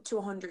 0 to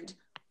 100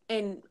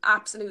 in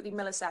absolutely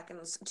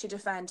milliseconds to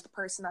defend the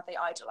person that they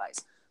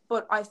idolize.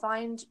 But I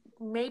find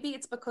maybe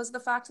it's because of the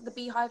fact that the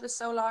Beehive is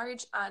so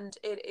large and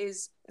it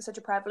is such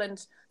a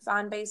prevalent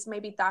fan base.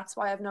 Maybe that's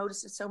why I've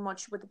noticed it so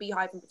much with the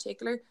Beehive in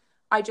particular.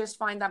 I just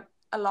find that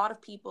a lot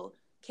of people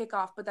kick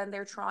off, but then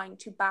they're trying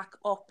to back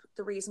up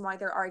the reason why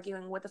they're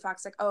arguing with the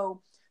facts, like,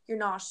 oh, you're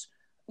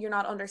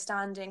not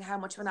understanding how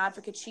much of an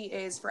advocate she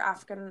is for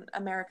African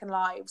American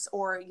lives,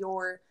 or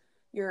you're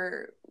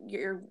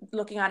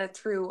looking at it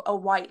through a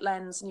white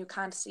lens and you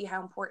can't see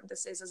how important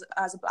this is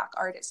as a Black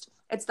artist.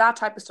 It's that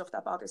type of stuff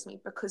that bothers me,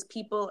 because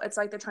people, it's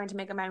like they're trying to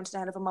make a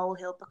mountain out of a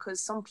molehill, because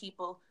some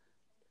people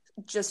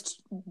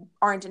just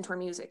aren't into her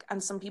music,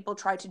 and some people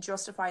try to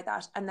justify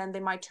that, and then they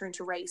might turn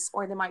to race,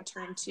 or they might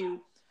turn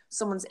to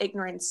someone's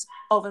ignorance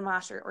of a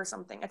matter or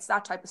something. It's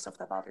that type of stuff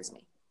that bothers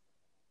me.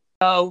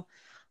 So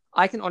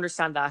I can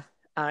understand that.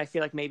 And I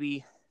feel like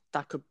maybe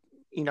that could,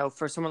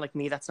 for someone like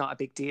me, that's not a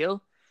big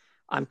deal.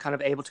 I'm kind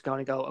of able to go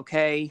and go,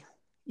 okay,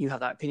 you have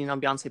that opinion on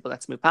Beyonce, but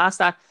let's move past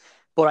that.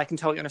 But I can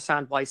totally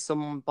understand why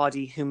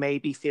somebody who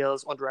maybe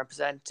feels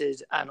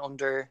underrepresented and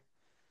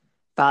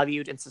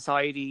undervalued in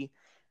society,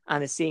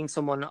 and is seeing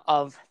someone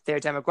of their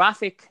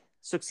demographic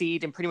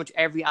succeed in pretty much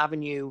every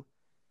avenue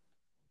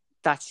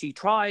that she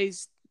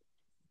tries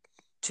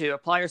to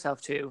apply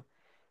herself to,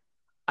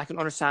 I can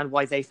understand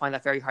why they find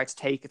that very hard to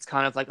take. It's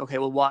kind of like, okay,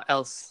 well, what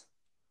else?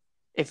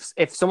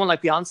 If someone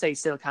like Beyonce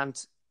still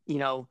can't,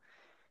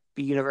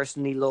 be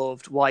universally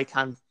loved, why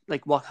can't,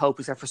 like, what hope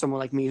is there for someone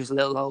like me who's a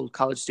little old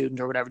college student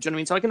or whatever? Do you know what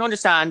I mean? So I can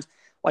understand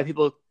why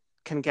people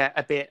can get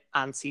a bit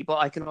antsy, but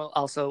I can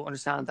also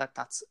understand that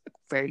that's a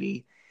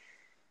fairly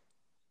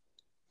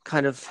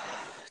kind of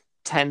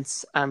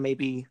tense and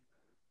maybe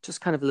just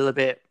kind of a little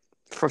bit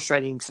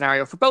frustrating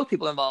scenario for both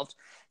people involved.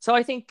 So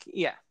I think,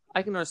 yeah,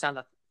 I can understand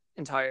that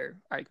entire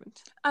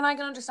argument. And I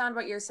can understand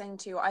what you're saying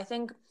too. I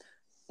think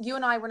you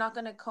and I, we're not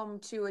going to come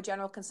to a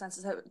general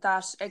consensus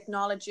that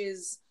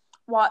acknowledges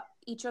what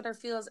each other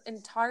feels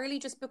entirely,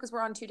 just because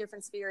we're on two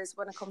different spheres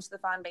when it comes to the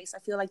fan base. I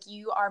feel like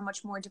you are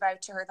much more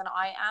devout to her than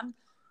I am,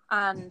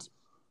 and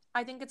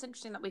I think it's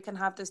interesting that we can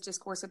have this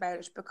discourse about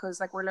it, because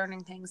like, we're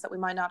learning things that we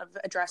might not have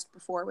addressed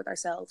before with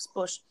ourselves.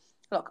 But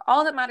look,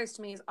 all that matters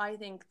to me is I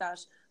think that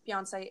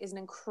Beyonce is an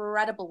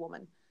incredible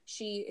woman.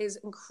 She is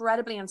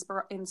incredibly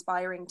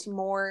inspiring to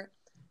more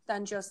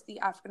than just the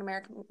African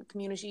American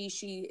community.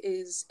 She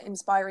is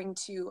inspiring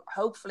to,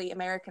 hopefully,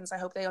 Americans. I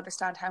hope they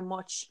understand how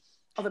much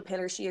of a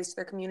pillar she is to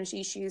their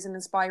community. She is an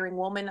inspiring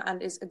woman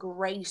and is a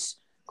great,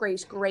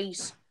 great,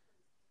 great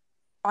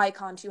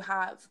icon to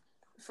have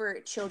for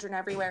children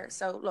everywhere.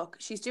 So look,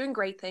 she's doing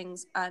great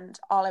things, and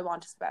all I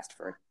want is the best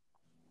for her.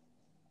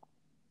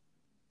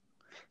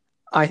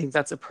 I think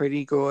that's a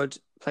pretty good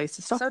place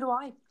to stop. So do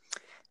I.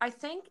 I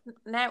think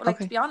now, like,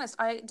 to be honest,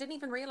 I didn't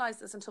even realize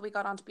this until we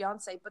got on to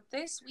Beyonce, but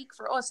this week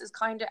for us is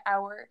kind of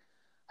our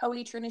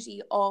holy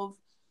trinity of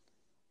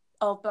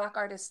Black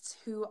artists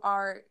who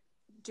are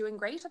doing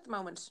great at the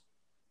moment.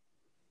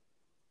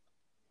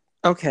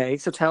 Okay,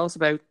 so tell us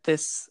about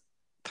this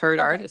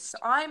third artist. So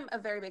I'm a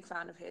very big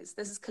fan of his.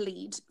 This is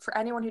Khalid. For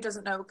anyone who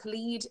doesn't know,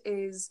 Khalid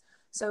is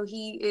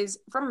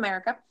from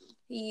America.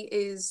 He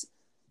is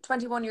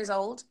 21 years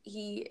old.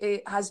 He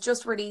has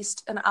just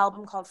released an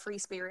album called Free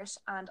Spirit,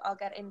 and I'll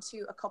get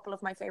into a couple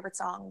of my favorite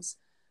songs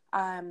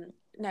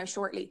now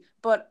shortly.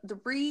 But the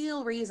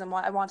real reason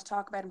why I want to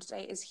talk about him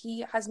today is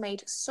he has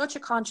made such a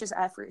conscious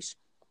effort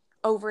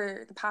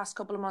over the past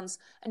couple of months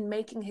and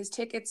making his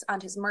tickets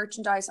and his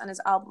merchandise and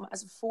his album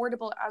as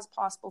affordable as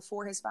possible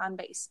for his fan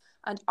base.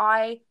 And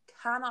I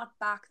cannot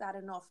back that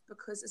enough,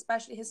 because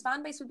especially his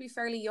fan base would be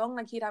fairly young.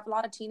 Like, he'd have a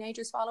lot of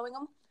teenagers following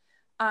him.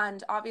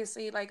 And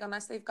obviously, like,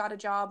 unless they've got a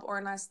job or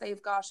unless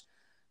they've got,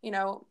 you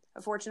know,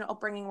 a fortunate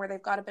upbringing where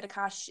they've got a bit of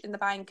cash in the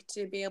bank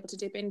to be able to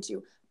dip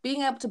into,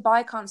 being able to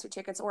buy concert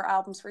tickets or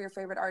albums for your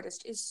favorite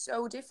artist is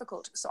so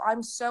difficult. So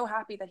I'm so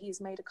happy that he's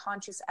made a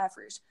conscious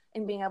effort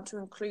in being able to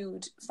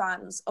include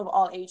fans of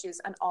all ages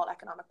and all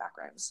economic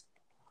backgrounds.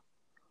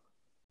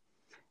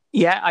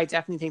 Yeah, I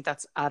definitely think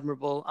that's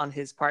admirable on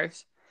his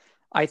part.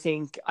 I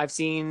think I've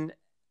seen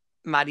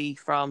Maddie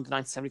from the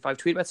 1975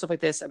 tweet about stuff like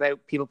this,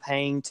 about people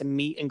paying to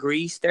meet and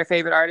greet their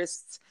favorite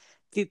artists.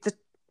 The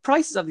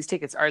prices of these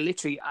tickets are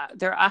literally,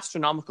 they're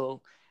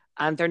astronomical,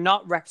 and they're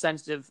not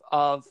representative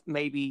of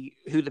maybe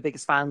who the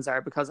biggest fans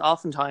are, because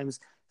oftentimes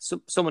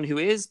someone who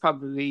is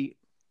probably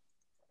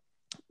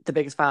the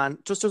biggest fan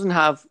just doesn't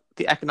have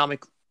the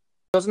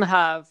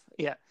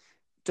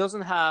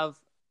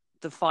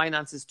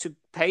finances to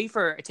pay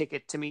for a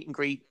ticket to meet and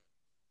greet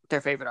their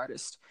favorite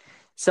artist.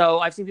 So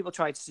I've seen people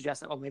try to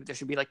suggest that, oh, maybe there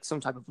should be like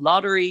some type of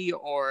lottery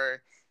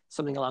or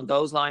something along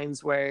those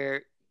lines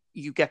where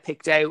you get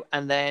picked out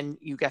and then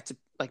you get to,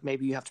 like,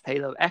 maybe you have to pay a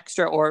little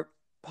extra, or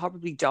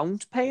probably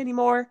don't pay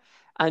anymore,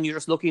 and you're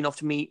just lucky enough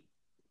to meet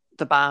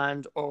the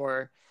band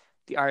or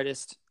the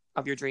artist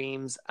of your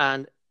dreams.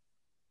 And,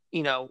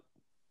 you know,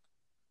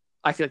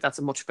 I feel like that's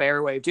a much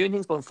fairer way of doing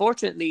things. But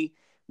unfortunately,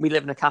 we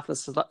live in a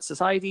capitalist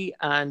society,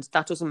 and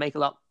that doesn't make a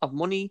lot of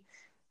money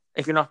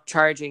if you're not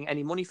charging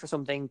any money for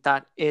something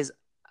that is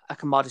a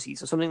commodity.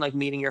 So something like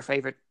meeting your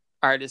favorite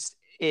artist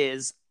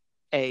is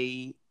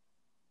a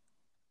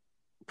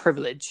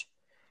privilege,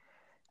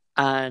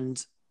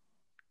 and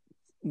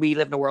we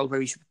live in a world where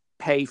we should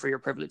pay for your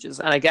privileges.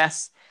 And I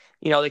guess,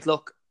 you know, like,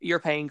 look, you're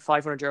paying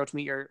 €500 to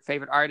meet your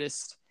favorite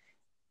artist,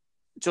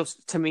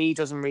 just to me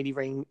doesn't really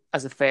ring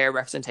as a fair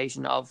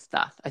representation of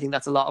that. I think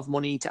that's a lot of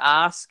money to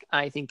ask.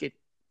 I think it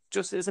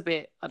just is a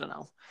bit, I don't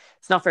know,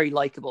 it's not very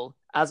likable,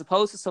 as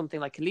opposed to something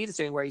like Khalid is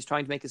doing, where he's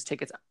trying to make his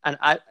tickets, and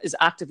is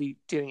actively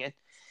doing it,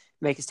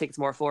 make his tickets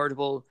more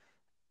affordable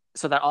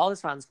so that all his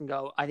fans can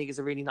go. I think is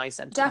a really nice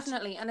sentiment.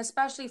 Definitely. And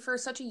especially for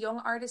such a young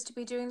artist to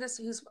be doing this,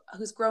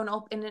 who's grown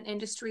up in an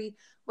industry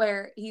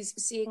where he's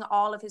seeing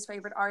all of his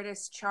favorite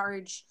artists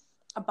charge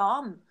a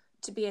bomb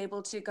to be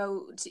able to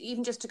go to,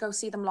 even just to go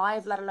see them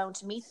live, let alone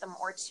to meet them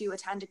or to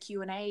attend a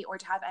Q&A or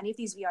to have any of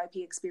these VIP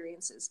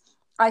experiences.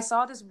 I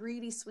saw this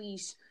really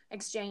sweet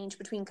exchange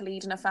between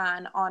Khalid and a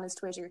fan on his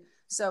Twitter.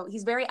 So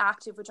he's very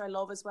active, which I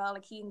love as well.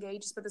 Like, he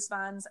engages with his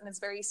fans, and it's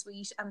very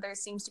sweet. And there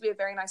seems to be a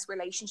very nice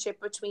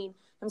relationship between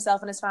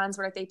himself and his fans,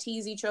 where, like, they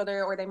tease each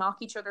other or they mock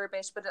each other a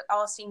bit, but it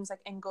all seems like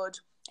in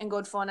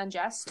good fun and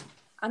jest.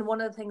 And one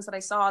of the things that I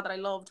saw that I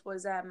loved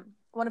was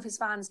one of his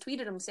fans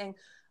tweeted him saying,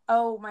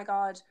 "Oh my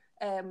God,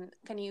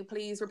 can you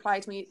please reply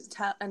to me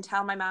and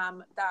tell my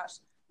mom that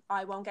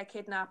I won't get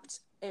kidnapped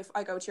if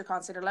I go to your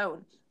concert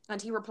alone?"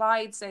 And he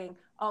replied saying,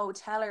 "Oh,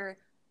 tell her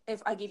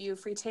if I give you a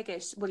free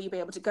ticket, will you be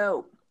able to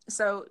go?"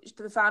 So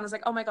the fan was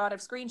like, "Oh my God, I've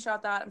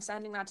screenshot that. I'm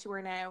sending that to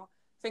her now.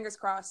 Fingers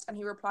crossed." And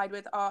he replied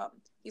with,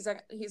 he's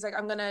like,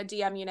 "I'm going to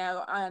DM you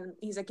now." And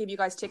he's like, "Give you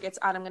guys tickets,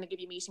 and I'm going to give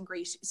you meet and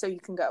greet so you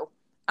can go."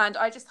 And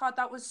I just thought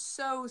that was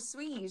so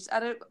sweet.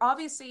 And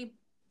obviously,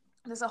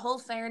 there's a whole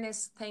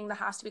fairness thing that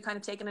has to be kind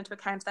of taken into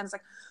account. Then it's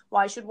like,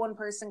 why should one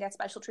person get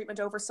special treatment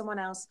over someone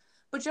else?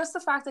 But just the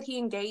fact that he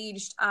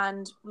engaged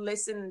and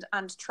listened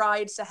and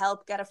tried to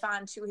help get a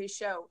fan to his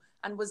show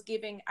and was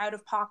giving out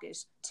of pocket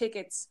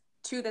tickets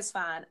to this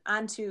fan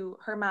and to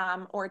her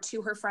mom or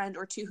to her friend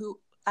or to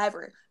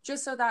whoever,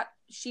 just so that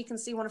she can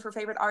see one of her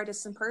favorite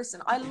artists in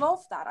person. I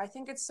love that. I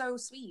think it's so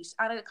sweet.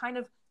 And it kind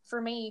of,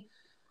 for me,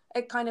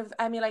 it kind of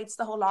emulates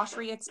the whole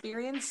lottery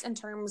experience in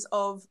terms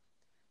of,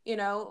 you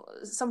know,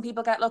 some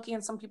people get lucky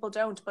and some people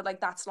don't, but,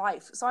 like, that's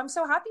life. So I'm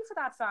so happy for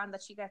that fan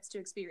that she gets to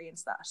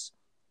experience that.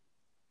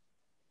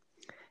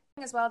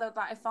 As well, though,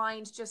 that I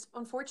find just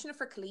unfortunate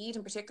for Khalid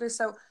in particular.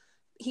 So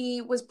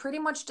he was pretty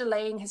much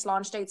delaying his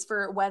launch dates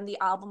for when the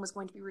album was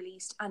going to be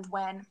released and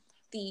when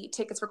the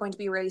tickets were going to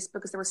be released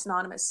because they were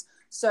synonymous.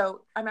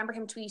 So I remember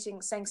him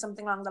tweeting saying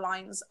something along the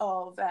lines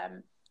of,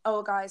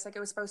 oh guys, like it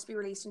was supposed to be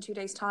released in 2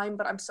 days time,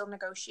 but I'm still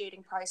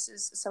negotiating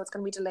prices, so it's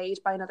going to be delayed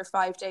by another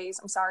 5 days.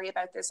 I'm sorry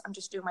about this, I'm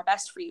just doing my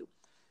best for you.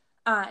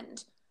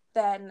 And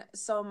then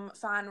some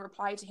fan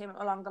replied to him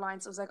along the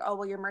lines, I was like, oh,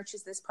 well, your merch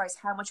is this price,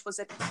 how much was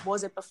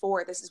it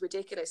before? This is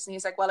ridiculous. And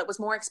he's like, well, it was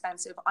more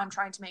expensive, I'm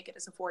trying to make it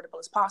as affordable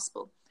as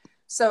possible.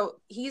 So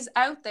he's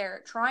out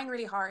there trying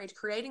really hard,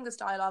 creating this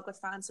dialogue with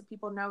fans so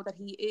people know that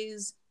he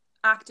is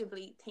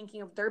actively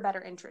thinking of their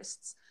better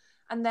interests.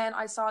 And then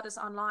I saw this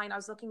online, I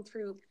was looking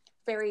through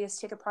various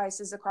ticket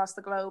prices across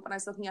the globe, and I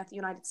was looking at the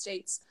United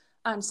States,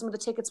 and some of the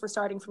tickets were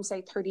starting from,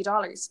 say,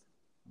 $30.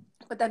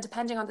 But then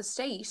depending on the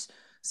state,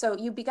 so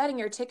you'd be getting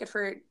your ticket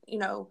for,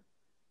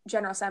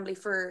 General Assembly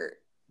for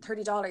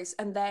 $30,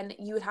 and then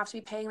you would have to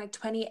be paying like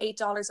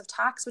 $28 of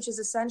tax, which is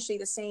essentially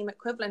the same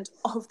equivalent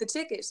of the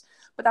ticket.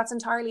 But that's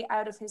entirely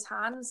out of his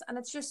hands. And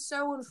it's just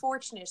so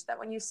unfortunate that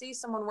when you see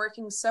someone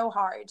working so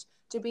hard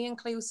to be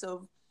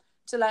inclusive,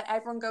 to let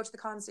everyone go to the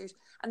concert,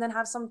 and then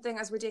have something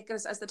as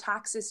ridiculous as the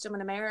tax system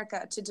in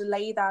America to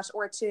delay that,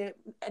 or to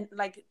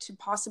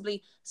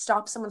possibly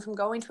stop someone from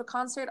going to a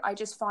concert, I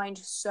just find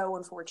so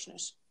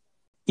unfortunate.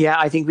 Yeah,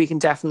 I think we can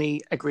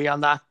definitely agree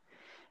on that.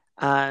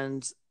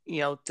 And,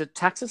 the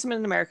tax system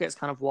in America is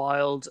kind of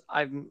wild.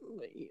 I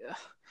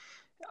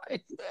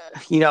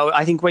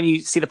think when you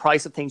see the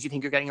price of things, you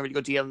think you're getting a really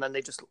good deal, and then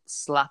they just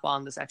slap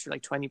on this extra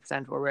like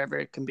 20% or wherever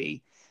it can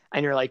be,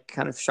 and you're like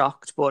kind of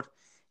shocked. But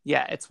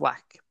yeah, it's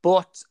whack.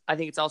 But I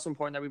think it's also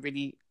important that we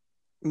really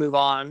move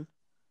on.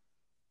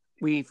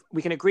 We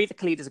can agree that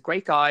Khalid is a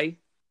great guy,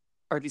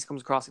 or at least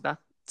comes across like that.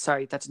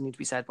 Sorry, that didn't need to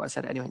be said, but I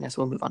said it anyway. Now,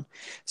 so we'll move on.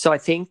 So I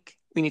think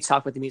we need to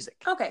talk about the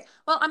music. Okay.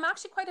 Well, I'm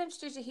actually quite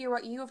interested to hear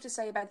what you have to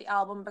say about the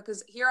album,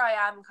 because here I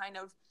am kind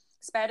of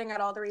spouting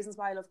out all the reasons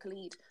why I love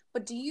Khalid.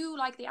 But do you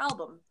like the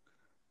album?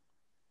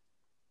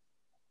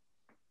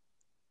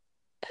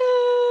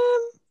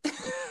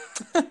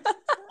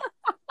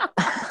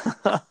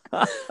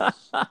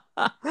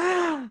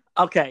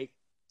 Okay.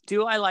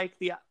 Do I like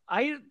the...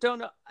 I don't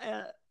know.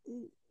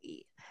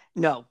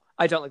 No,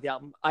 I don't like the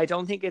album. I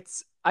don't think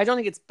it's bad.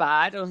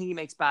 I don't think he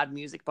makes bad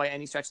music by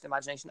any stretch of the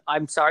imagination.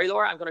 I'm sorry,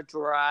 Laura, I'm going to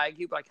drag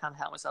you, but I can't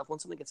help myself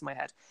once something gets in my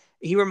head.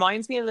 He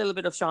reminds me a little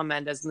bit of Shawn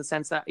Mendes in the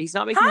sense that he's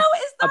not making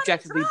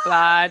objectively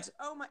bad.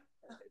 Oh my...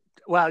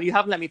 Well, you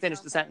haven't let me finish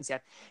the sentence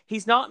yet.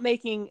 He's not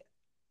making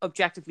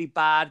objectively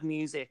bad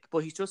music, but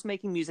he's just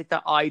making music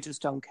that I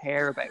just don't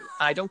care about.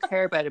 I don't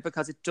care about it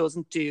because it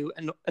doesn't do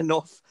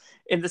enough,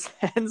 in the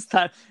sense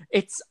that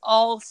it's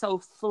all so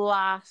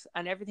flat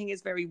and everything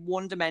is very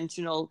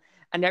one-dimensional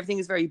and everything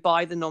is very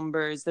by the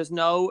numbers. There's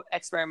no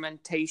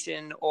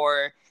experimentation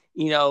or,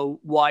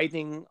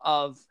 widening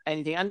of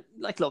anything. And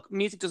look,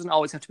 music doesn't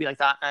always have to be like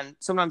that. And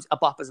sometimes a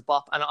bop is a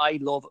bop. And I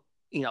love,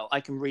 I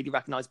can really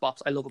recognize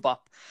bops. I love a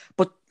bop.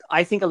 But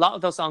I think a lot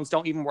of those songs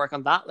don't even work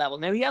on that level.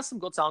 Now, he has some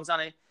good songs on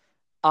it.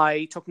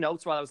 I took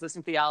notes while I was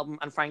listening to the album.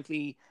 And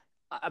frankly,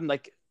 I'm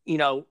like,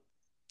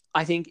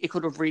 I think it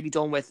could have really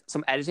done with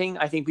some editing.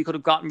 I think we could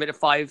have gotten rid of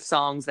 5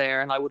 songs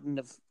there and I wouldn't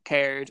have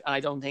cared. And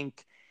I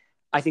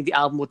think the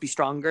album would be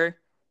stronger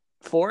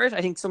for it.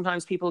 I think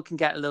sometimes people can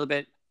get a little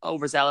bit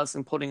overzealous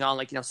and putting on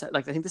I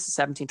think this is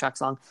 17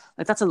 tracks long.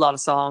 Like, that's a lot of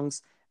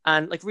songs.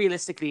 And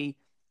realistically,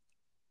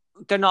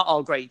 they're not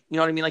all great. You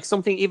know what I mean? Like,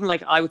 something, even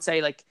I would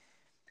say,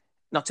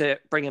 not to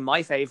bring in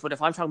my fave, but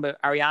if I'm talking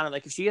about Ariana,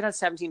 if she had a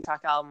 17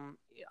 track album,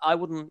 I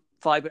wouldn't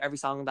vibe with every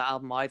song on that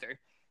album either.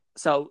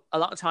 So a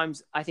lot of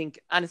times I think,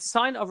 and it's a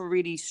sign of a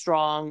really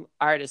strong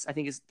artist, I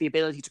think, is the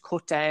ability to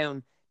cut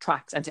down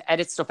tracks and to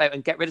edit stuff out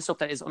and get rid of stuff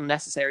that is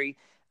unnecessary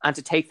and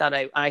to take that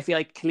out. And I feel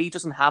like Khalid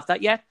doesn't have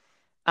that yet.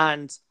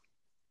 And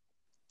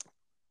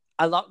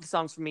a lot of the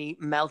songs for me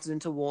melted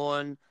into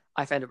one.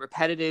 I found it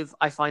repetitive.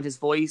 I find his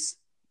voice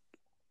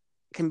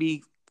can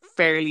be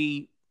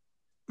fairly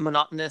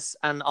monotonous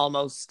and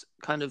almost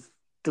kind of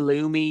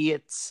gloomy.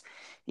 It's,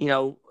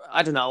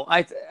 I don't know.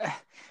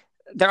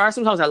 There are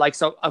some songs I like.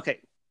 So,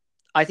 okay.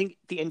 I think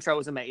the intro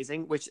is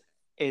amazing, which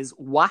is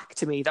whack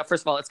to me. That,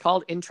 first of all, it's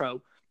called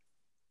Intro.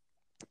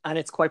 And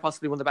it's quite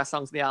possibly one of the best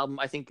songs on the album.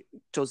 I think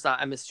does that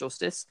and Miss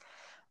Justice.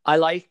 I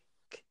like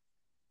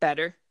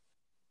Better.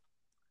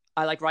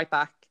 I like Right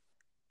Back.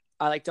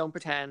 I like Don't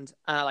Pretend.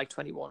 And I like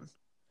 21.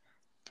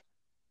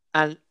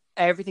 And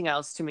everything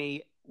else to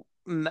me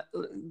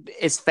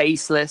is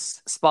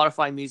faceless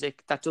Spotify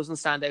music that doesn't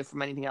stand out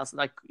from anything else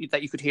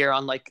that you could hear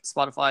on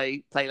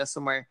Spotify playlist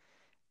somewhere.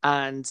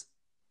 And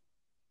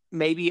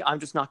maybe I'm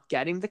just not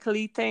getting the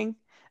Khalid thing.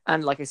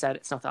 And like I said,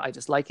 it's not that I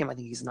just like him. I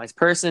think he's a nice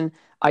person.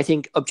 I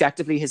think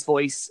objectively his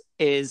voice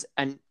is,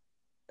 and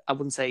I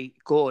wouldn't say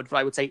good, but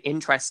I would say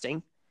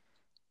interesting.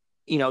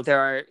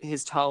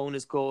 His tone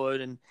is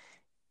good, and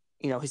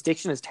his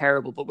diction is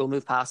terrible, but we'll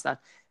move past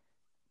that.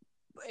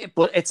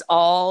 But it's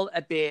all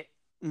a bit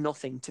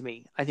nothing to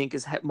me, I think,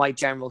 is my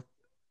general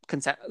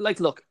concept.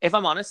 Look, if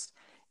I'm honest,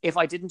 if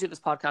I didn't do this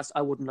podcast,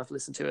 I wouldn't have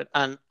listened to it,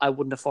 and I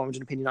wouldn't have formed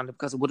an opinion on it,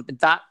 because it would have been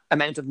that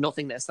amount of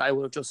nothingness that I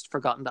would have just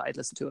forgotten that I'd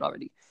listened to it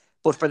already.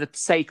 But for the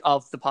sake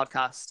of the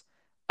podcast,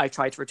 I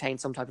try to retain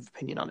some type of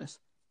opinion on it.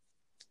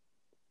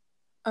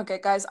 Okay,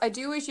 guys, I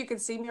do wish you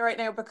could see me right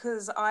now,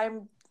 because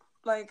I'm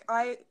like,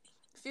 I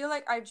feel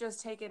like I've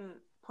just taken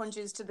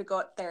punches to the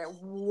gut there.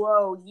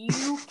 Whoa,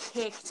 you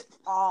kicked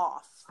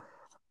off.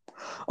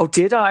 Oh,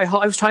 did I?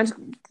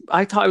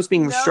 I thought I was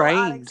being restrained.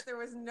 No, Alex, there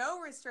was no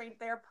restraint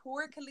there.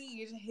 Poor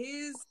Khalid,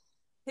 his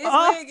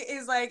wig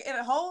is like in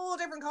a whole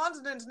different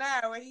continent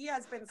now. He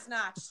has been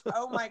snatched.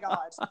 Oh my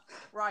God.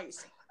 Right.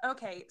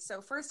 Okay,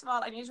 so first of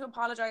all, I need to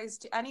apologize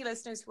to any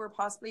listeners who were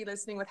possibly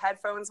listening with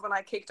headphones when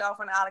I kicked off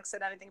when Alex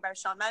said anything about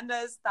Shawn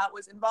Mendes. That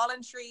was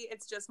involuntary.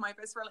 It's just my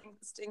visceral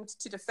instinct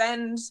to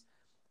defend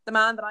the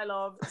man that I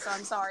love. So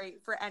I'm sorry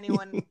for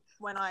anyone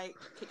when I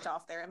kicked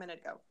off there a minute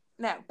ago.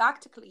 Now, back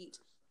to Khalid.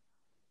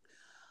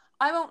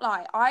 I won't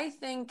lie. I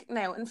think,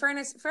 now, in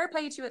fairness, fair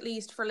play to you at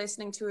least for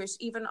listening to it,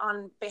 even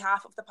on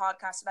behalf of the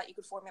podcast, so that you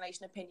could formulate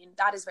an opinion.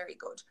 That is very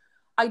good.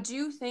 I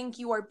do think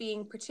you are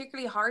being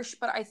particularly harsh,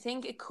 but I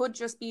think it could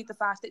just be the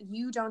fact that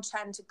you don't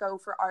tend to go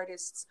for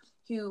artists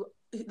who,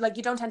 like,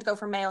 you don't tend to go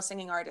for male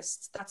singing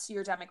artists. That's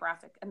your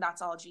demographic, and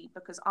that's all G,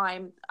 because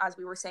I'm, as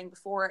we were saying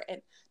before in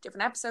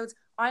different episodes,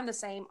 I'm the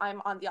same.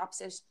 I'm on the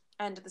opposite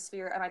end of the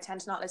sphere, and I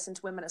tend to not listen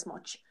to women as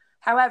much.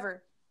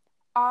 However,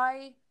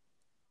 I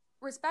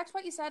respect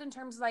what you said in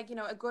terms of, like, you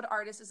know, a good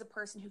artist is a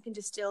person who can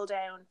distill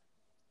down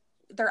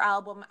their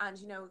album and,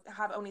 you know,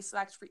 have only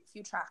select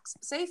few tracks.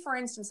 Say, for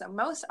instance, that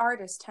most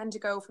artists tend to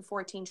go for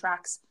 14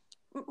 tracks.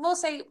 We'll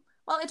say,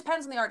 well, it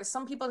depends on the artist.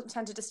 Some people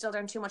tend to distill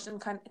down too much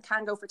and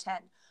can go for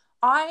 10.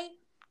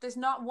 There's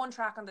not one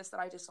track on this that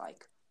I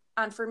dislike.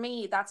 And for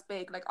me, that's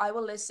big. Like, I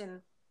will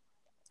listen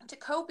to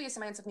copious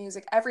amounts of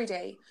music every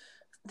day.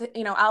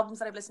 You know, albums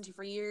that I've listened to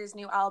for years,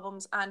 new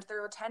albums, and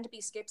there will tend to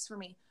be skips for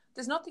me.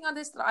 There's nothing on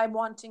this that I'm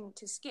wanting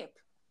to skip.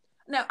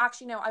 No,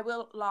 actually, no, I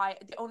will lie.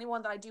 The only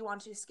one that I do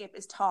want to skip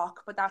is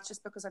Talk, but that's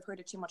just because I've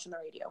heard it too much on the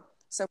radio.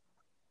 So,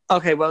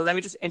 okay, well, let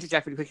me just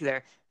interject really quickly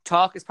there.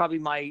 Talk is probably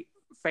my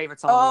favorite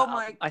song. Oh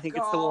my I think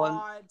God. it's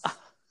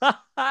the one.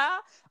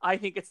 I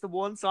think it's the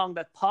one song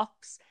that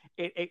pops.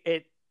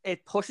 It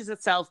pushes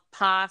itself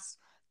past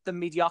the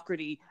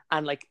mediocrity,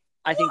 and, like,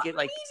 I think it,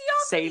 like,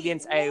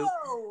 salience out,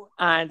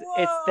 and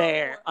it's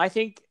there. I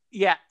think.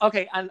 Yeah,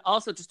 okay, and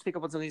also just to pick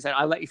up on something you said,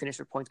 I'll let you finish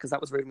your point because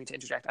that was rude of me to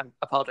interject, and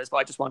apologize, but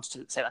I just wanted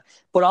to say that.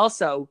 But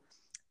also,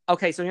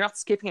 okay, so you're not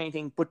skipping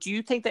anything, but do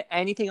you think that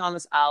anything on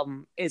this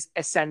album is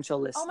essential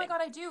listening? Oh my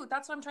God, I do.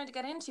 That's what I'm trying to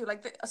get into.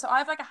 Like, so I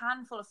have like a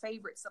handful of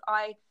favorites that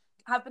I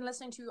have been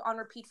listening to on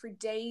repeat for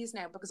days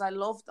now because I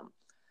love them.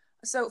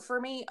 So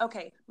for me,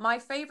 okay, my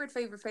favorite,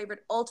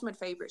 ultimate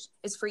favorite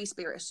is Free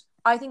Spirit.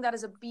 I think that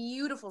is a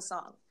beautiful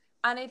song.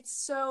 And it's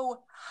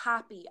so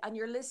happy, and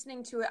you're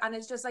listening to it, and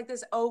it's just like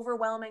this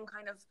overwhelming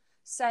kind of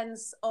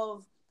sense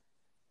of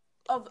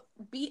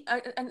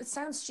and it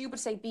sounds stupid to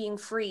say being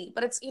free,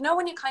 but it's, you know,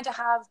 when you kind of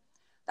have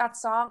that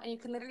song and you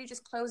can literally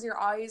just close your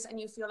eyes and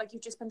you feel like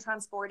you've just been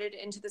transported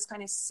into this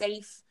kind of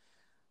safe,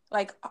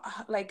 like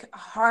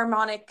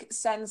harmonic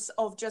sense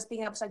of just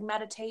being able to, like,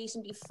 meditate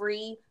and be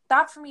free.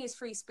 That for me is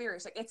Free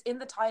Spirit. Like, it's in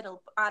the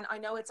title, and I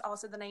know it's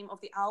also the name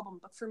of the album,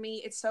 but for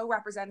me it's so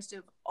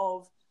representative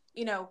of,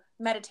 you know,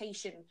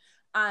 meditation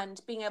and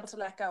being able to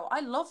let go.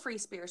 I love Free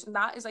Spirit, and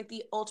that is like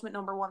the ultimate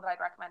number one that I'd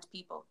recommend to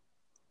people.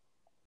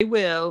 I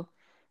will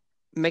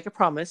make a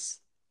promise,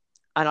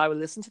 and I will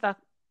listen to that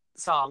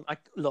song.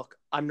 Look,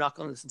 I'm not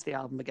going to listen to the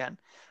album again.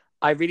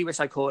 I really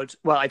wish I could.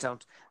 Well, I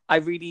don't. I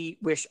really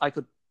wish I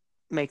could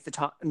make the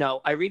time.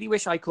 No, I really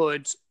wish I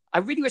could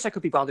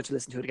be bothered to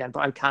listen to it again, but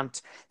I can't.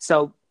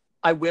 So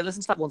I will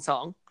listen to that one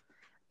song,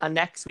 and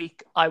next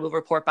week I will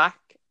report back,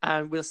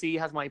 and we'll see,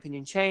 has my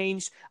opinion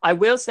changed. I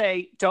will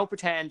say Don't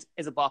Pretend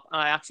is a bop, and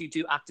I actually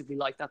do actively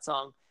like that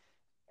song.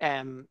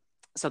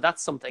 So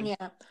that's something.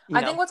 Yeah.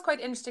 I think what's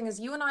quite interesting is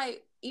you and I,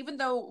 even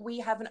though we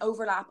have an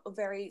overlap of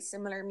very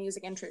similar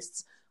music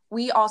interests,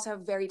 we also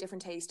have very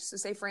different tastes. So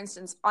say, for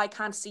instance, I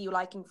can't see you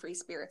liking Free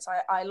Spirits.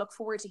 I look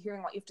forward to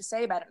hearing what you have to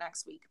say about it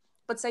next week.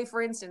 But say,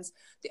 for instance,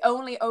 the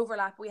only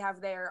overlap we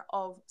have there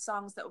of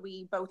songs that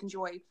we both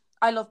enjoy,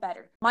 I love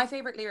Better. My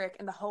favorite lyric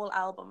in the whole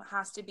album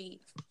has to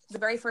be the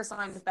very first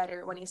line of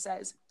Better, when he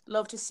says,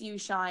 "Love to see you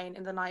shine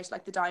in the night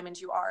like the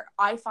diamond you are."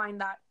 I find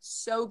that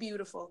so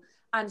beautiful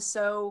and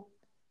so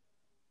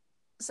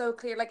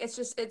clear. Like,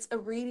 it's a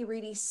really,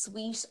 really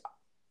sweet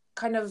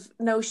kind of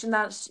notion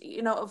that,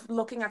 you know, of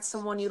looking at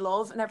someone you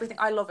love and everything.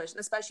 I love it,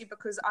 especially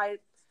because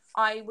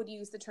I would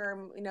use the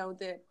term, you know,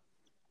 the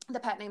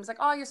pet names, like,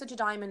 "Oh, you're such a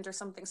diamond" or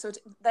something. So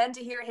then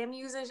to hear him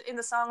use it in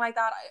the song like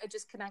that, it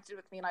just connected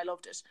with me and I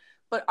loved it.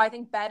 But I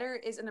think Better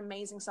is an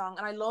amazing song,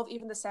 and I love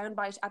even the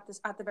soundbite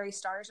at the very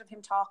start of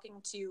him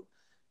talking to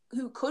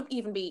who could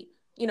even be,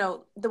 you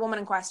know, the woman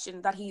in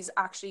question that he's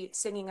actually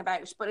singing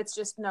about. But it's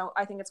just, no,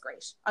 I think it's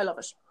great. I love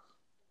it.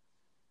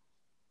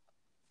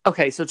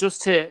 Okay, so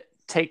just to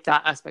take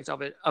that aspect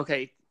of it,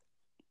 okay,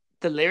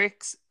 the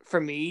lyrics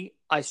for me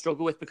I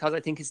struggle with because I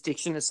think his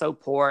diction is so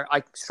poor.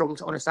 I struggle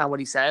to understand what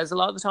he says a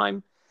lot of the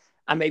time.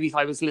 And maybe if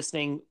I was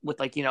listening with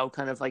like, you know,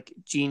 kind of like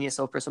Genius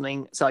up or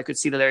something, so I could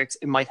see the lyrics,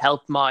 it might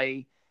help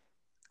my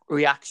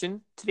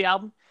reaction to the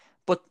album.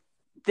 But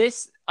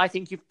this, I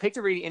think you've picked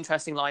a really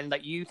interesting line,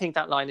 that you think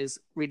that line is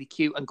really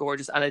cute and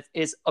gorgeous, and it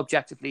is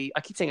objectively, I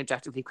keep saying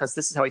objectively because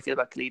this is how I feel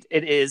about Khalid.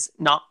 It is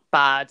not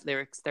bad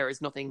lyrics. There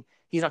is nothing,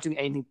 he's not doing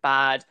anything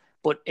bad,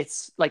 but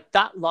it's like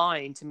that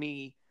line to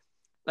me,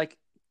 like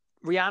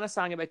Rihanna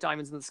sang about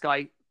Diamonds in the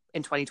Sky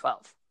in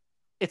 2012.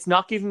 It's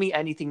not giving me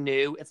anything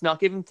new. It's not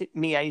giving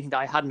me anything that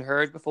I hadn't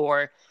heard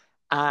before.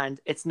 And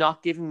it's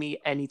not giving me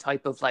any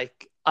type of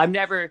like, I'm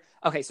never,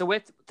 okay, so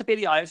with the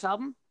Billie Eilish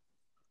album,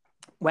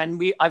 I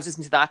was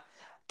listening to that,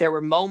 there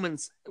were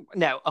moments,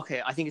 now,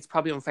 okay, I think it's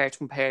probably unfair to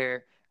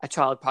compare a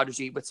child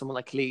prodigy with someone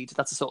like Khalid.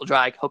 That's a subtle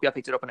drag. Hope you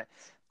picked it up on it.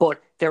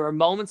 But there were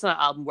moments on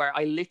that album where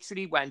I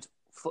literally went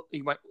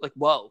like,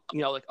 whoa, you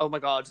know, like, oh my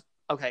God,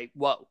 okay,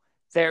 whoa.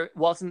 There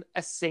wasn't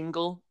a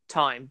single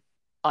time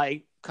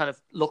I kind of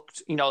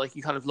looked, you know, like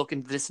you kind of look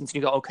into the distance and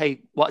you go,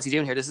 okay, what is he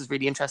doing here? This is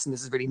really interesting.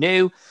 This is really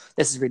new.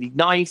 This is really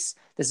nice.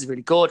 This is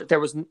really good.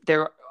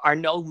 There are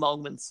no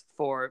moments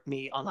for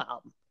me on that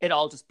album. It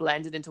all just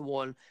blended into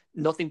one.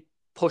 Nothing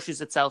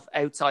pushes itself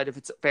outside of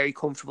its very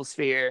comfortable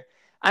sphere.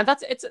 And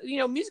it's, you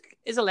know, music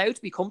is allowed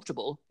to be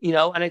comfortable, you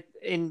know, and it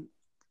in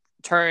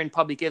turn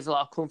probably gives a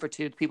lot of comfort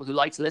to the people who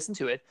like to listen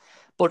to it.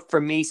 But for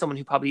me, someone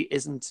who probably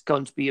isn't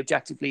going to be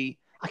objectively,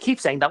 I keep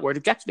saying that word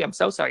objectively, I'm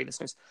so sorry,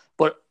 listeners,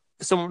 but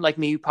someone like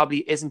me who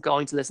probably isn't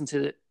going to listen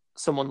to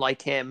someone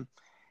like him,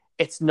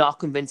 it's not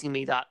convincing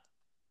me that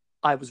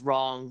I was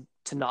wrong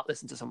to not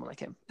listen to someone like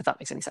him, if that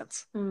makes any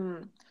sense.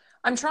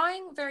 I'm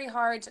trying very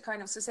hard to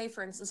kind of, so say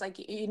for instance, like,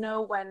 you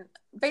know, when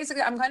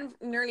basically I'm kind of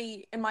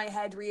nearly in my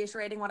head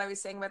reiterating what I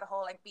was saying about the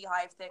whole like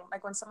Beehive thing,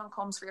 like when someone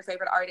comes for your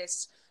favorite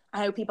artist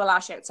and how people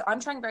lash out. So I'm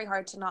trying very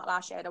hard to not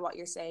lash out at what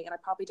you're saying, and I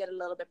probably did a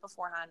little bit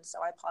beforehand, so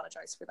I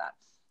apologize for that.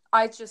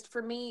 I just,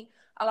 for me,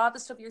 a lot of the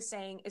stuff you're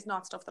saying is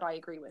not stuff that I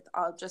agree with.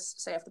 I'll just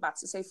say off the bat.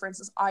 So say, for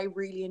instance, I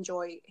really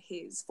enjoy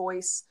his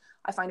voice.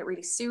 I find it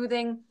really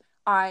soothing.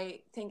 I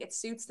think it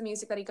suits the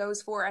music that he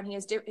goes for, and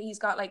he's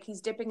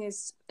dipping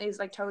his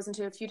like toes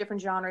into a few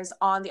different genres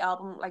on the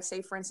album. Like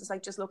say, for instance,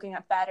 like just looking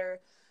at Better,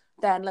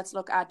 then let's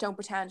look at Don't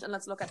Pretend, and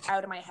let's look at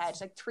Out of My Head.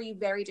 Like 3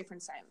 very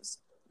different sounds,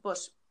 but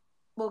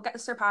we'll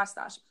surpass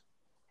that.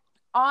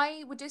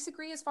 I would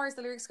disagree as far as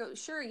the lyrics go.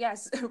 Sure,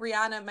 yes,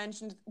 Rihanna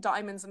mentioned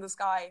diamonds in the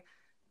sky,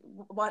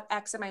 what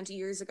X amount of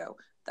years ago.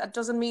 That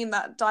doesn't mean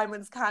that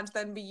diamonds can't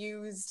then be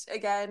used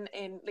again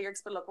in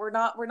lyrics. But look, we're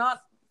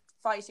not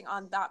fighting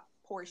on that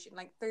portion.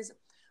 Like there's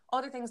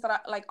other things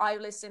that I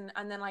listen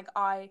and then like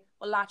I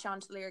will latch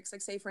on to the lyrics.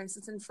 Like say for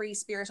instance in Free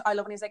Spirit, I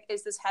love when he's like,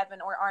 is this heaven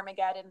or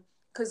Armageddon?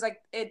 Because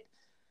like it.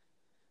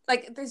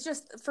 Like there's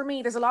just, for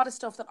me, there's a lot of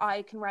stuff that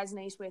I can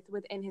resonate with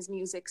within his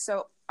music.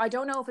 So I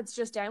don't know if it's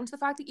just down to the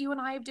fact that you and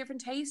I have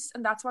different tastes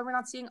and that's why we're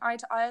not seeing eye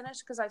to eye on it.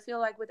 Because I feel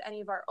like with any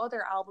of our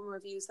other album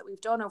reviews that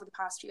we've done over the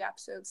past few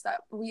episodes,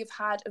 that we've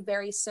had a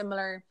very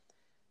similar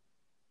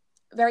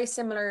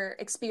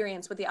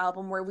experience with the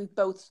album where we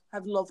both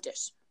have loved it.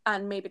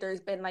 And maybe there's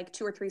been like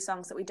 2 or 3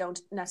 songs that we don't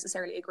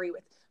necessarily agree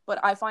with. But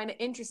I find it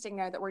interesting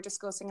now that we're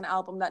discussing an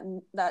album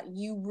that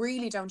you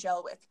really don't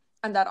gel with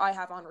and that I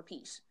have on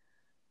repeat.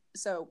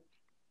 So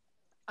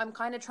I'm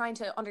kind of trying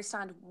to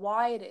understand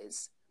why it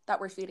is that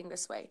we're feeling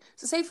this way.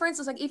 So say, for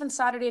instance, like even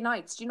Saturday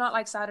Nights. Do you not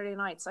like Saturday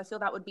Nights? I feel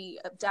that would be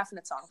a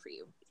definite song for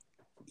you.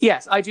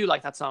 Yes, I do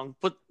like that song,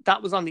 but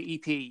that was on the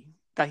EP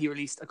that he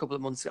released a couple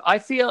of months ago. I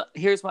feel,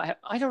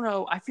 I don't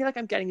know, I feel like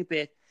I'm getting a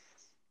bit...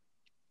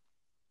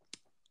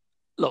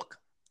 Look,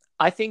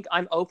 I think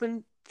I'm open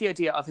to the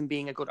idea of him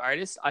being a good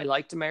artist. I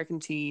liked American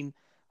Teen.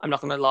 I'm not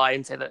going to lie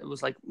and say that it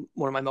was like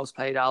one of my most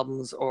played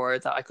albums or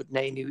that I could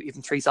name you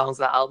even 3 songs of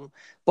that album,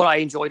 but I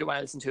enjoyed it when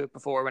I listened to it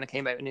before when it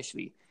came out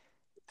initially.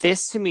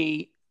 This to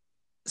me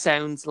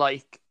sounds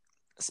like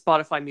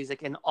Spotify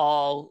music in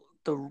all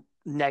the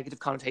negative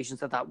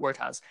connotations that word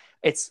has.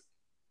 It's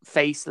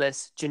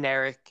faceless,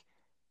 generic,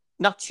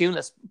 not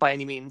tuneless by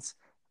any means,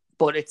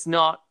 but it's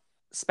not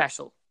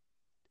special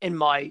to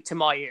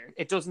my ear.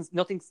 It doesn't,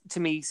 nothing to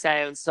me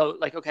sounds so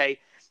like, okay,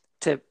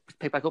 to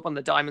pick back up on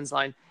the Diamonds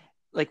line,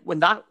 like when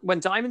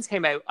Diamonds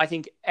came out, I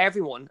think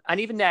everyone, and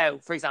even now,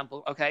 for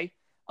example, okay,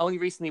 only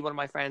recently one of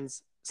my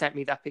friends sent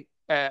me that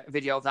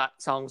video of that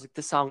song. Was like,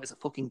 this song is a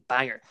fucking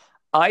banger.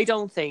 I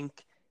don't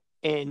think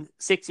in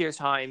 6 years'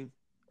 time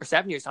or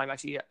 7 years' time,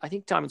 actually, I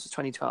think Diamonds was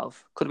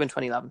 2012, could have been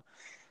 2011.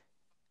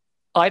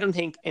 I don't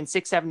think in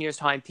 6-7 years'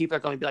 time people are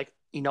going to be like,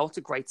 you know, it's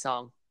a great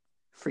song,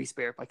 Free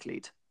Spirit by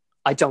Khalid.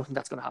 I don't think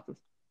that's going to happen.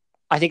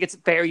 I think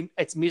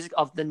it's music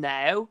of the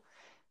now,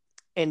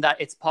 in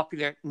that it's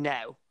popular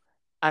now.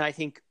 And I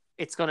think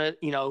it's going to,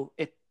 you know,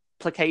 it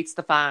placates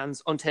the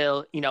fans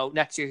until, you know,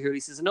 next year he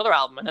releases another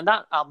album. And then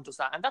that album does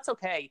that. And that's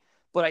okay.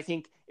 But I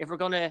think if we're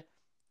going to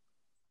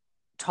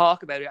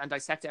talk about it and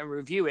dissect it and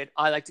review it,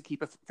 I like to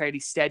keep a fairly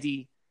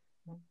steady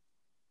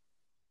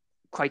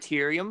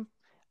criterion.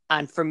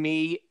 And for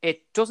me,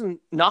 it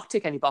doesn't not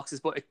tick any boxes,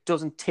 but it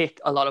doesn't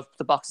tick a lot of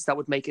the boxes that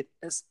would make it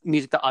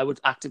music that I would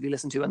actively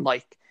listen to and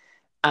like.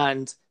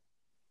 And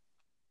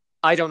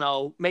I don't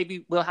know,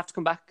 maybe we'll have to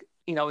come back,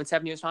 in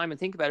 7 years' time and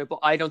think about it. But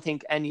I don't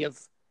think any of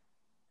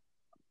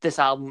this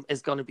album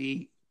is going to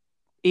be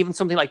even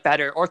something like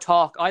Better or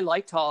Talk. I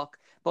like Talk,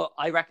 but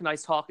I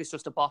recognize Talk is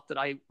just a bop that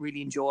I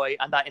really enjoy,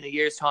 and that in a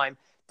year's time,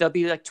 there'll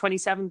be like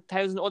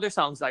 27,000 other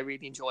songs that I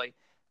really enjoy.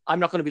 I'm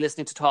not going to be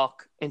listening to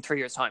Talk in 3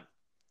 years' time.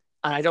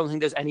 And I don't think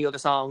there's any other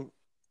song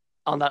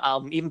on that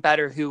album, even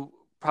Better, who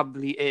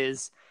probably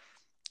is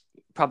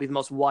the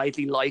most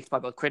widely liked by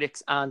both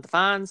critics and the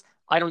fans.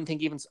 I don't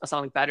think even a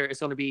song like Better is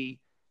going to be,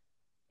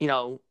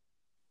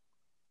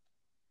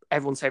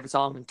 everyone's favorite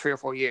song in 3 or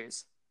 4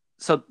 years.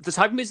 So the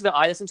type of music that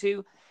I listen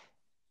to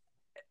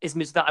is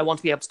music that I want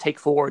to be able to take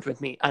forward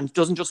with me and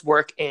doesn't just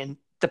work in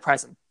the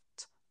present.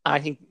 And I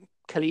think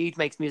Khalid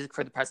makes music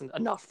for the present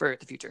and not for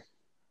the future.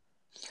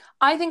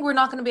 I think we're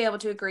not going to be able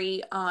to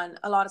agree on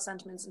a lot of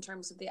sentiments in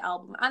terms of the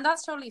album. And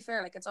that's totally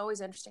fair. Like, it's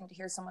always interesting to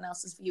hear someone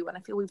else's view. And I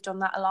feel we've done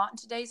that a lot in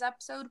today's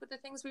episode with the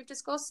things we've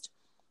discussed.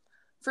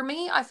 For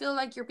me, I feel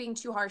like you're being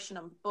too harsh on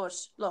them. But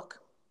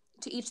look,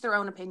 to each their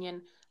own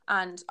opinion.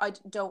 And I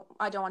don't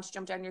want to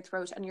jump down your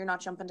throat, and you're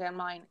not jumping down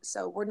mine.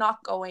 So we're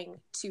not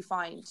going to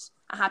find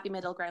a happy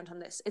middle ground on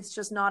this. It's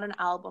just not an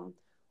album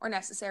or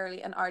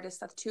necessarily an artist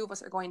that the two of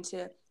us are going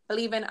to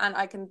believe in. And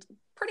I can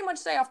pretty much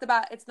say off the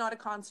bat, it's not a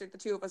concert the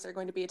two of us are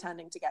going to be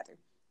attending together.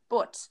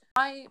 But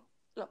I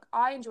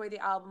enjoy the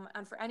album.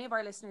 And for any of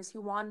our listeners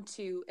who want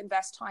to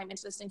invest time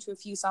into listening to a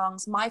few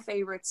songs, my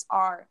favorites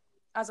are,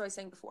 as I was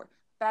saying before,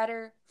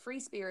 Better, Free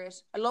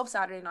Spirit. I love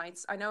Saturday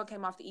Nights. I know it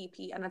came off the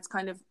EP, and it's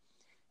kind of,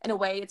 in a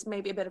way, it's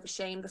maybe a bit of a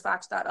shame, the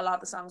fact that a lot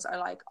of the songs I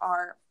like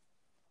are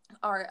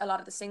a lot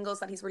of the singles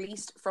that he's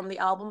released from the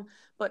album.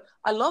 But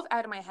I love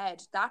Out of My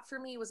Head. That for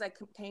me was like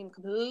came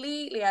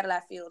completely out of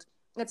left field.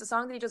 It's a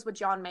song that he does with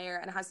John Mayer,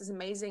 and it has this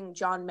amazing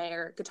John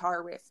Mayer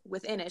guitar riff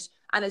within it,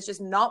 and it's just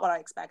not what I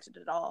expected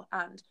at all.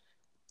 And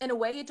in a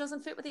way, it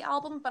doesn't fit with the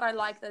album, but I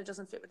like that it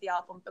doesn't fit with the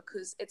album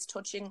because it's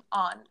touching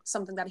on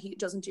something that he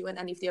doesn't do in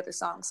any of the other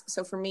songs.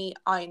 So for me,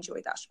 I enjoy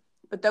that.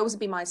 But those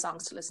would be my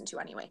songs to listen to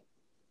anyway.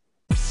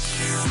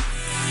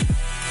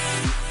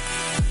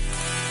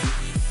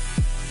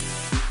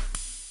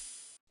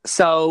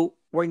 So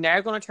we're now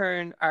going to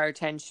turn our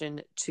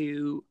attention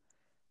to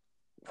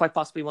quite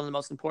possibly one of the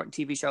most important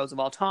TV shows of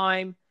all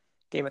time,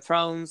 Game of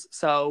Thrones.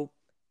 So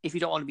if you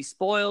don't want to be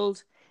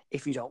spoiled,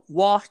 if you don't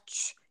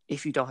watch,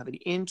 if you don't have any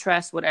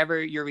interest,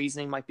 whatever your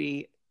reasoning might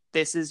be,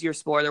 this is your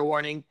spoiler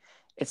warning.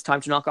 It's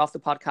time to knock off the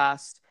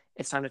podcast.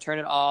 It's time to turn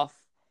it off.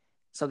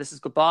 So this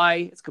is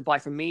goodbye. It's goodbye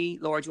from me.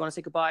 Laura, do you want to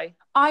say goodbye?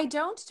 I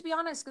don't, to be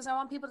honest, because I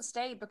want people to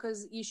stay,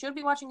 because you should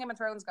be watching Game of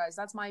Thrones, guys.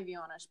 That's my view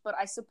on it. But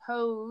I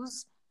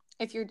suppose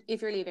if you're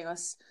leaving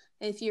us,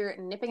 if you're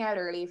nipping out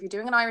early, if you're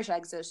doing an Irish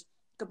exit,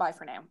 goodbye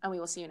for now, and we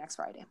will see you next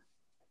Friday.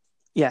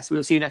 Yes, we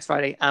will see you next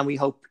Friday, and we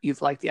hope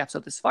you've liked the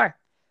episode this far.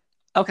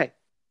 Okay.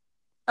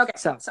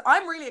 So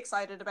I'm really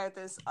excited about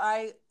this.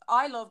 I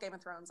love Game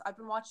of Thrones. I've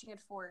been watching it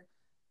for...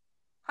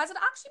 Has it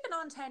actually been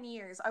on 10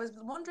 years? I was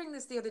wondering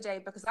this the other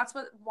day, because that's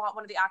what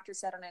one of the actors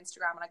said on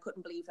Instagram, and I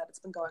couldn't believe that it's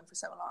been going for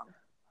so long.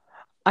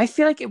 I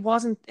feel like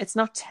it's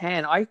not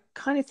 10. I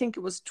kind of think it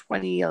was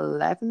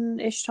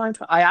 2011-ish time.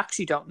 I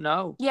actually don't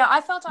know. Yeah,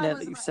 I felt I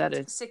was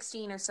about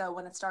 16 or so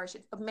when it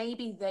started. But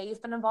maybe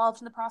they've been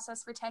involved in the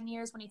process for 10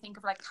 years when you think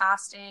of like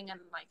casting and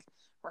like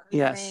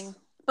rehearsing. Yes.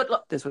 But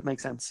look, this would make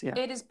sense, yeah.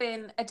 It has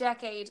been a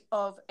decade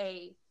of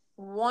a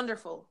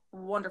wonderful,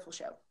 wonderful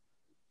show.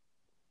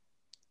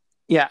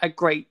 Yeah, a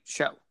great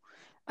show.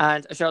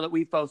 And a show that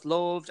we've both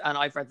loved, and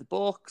I've read the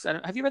books.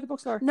 Have you read the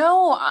books, Laura?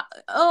 No.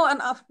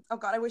 Oh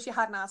God, I wish you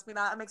hadn't asked me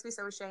that. It makes me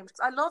so ashamed, because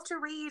I love to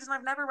read and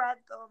I've never read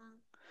them.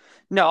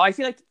 No, I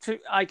feel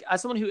like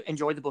as someone who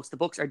enjoyed the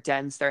books are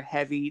dense, they're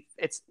heavy.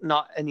 It's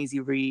not an easy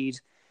read.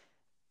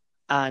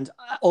 And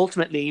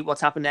ultimately,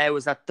 what's happened now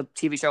is that the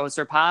TV show has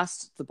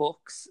surpassed the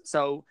books.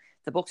 So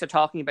the books are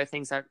talking about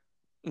things that,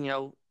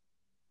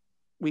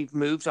 we've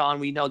moved on.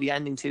 We know the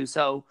ending to.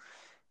 So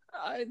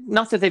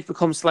not that they've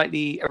become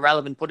slightly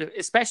irrelevant, but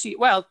especially,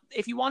 well,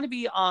 if you want to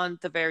be on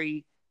the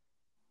very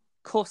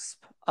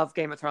cusp of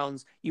Game of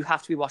Thrones, you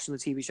have to be watching the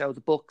TV show.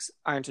 The books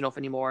aren't enough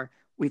anymore.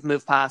 We've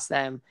moved past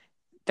them.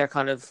 They're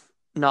kind of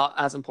not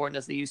as important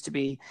as they used to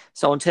be.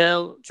 So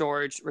until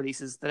George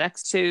releases the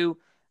next two,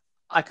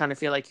 I kind of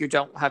feel like you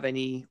don't have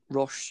any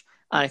rush.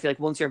 And I feel like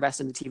once you're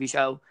invested in the TV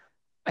show,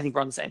 I think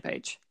we're on the same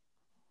page.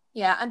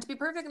 Yeah, and to be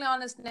perfectly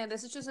honest, now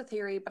this is just a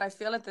theory, but I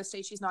feel at this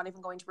stage he's not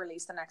even going to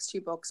release the next two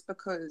books,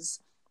 because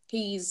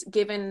he's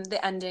given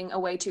the ending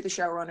away to the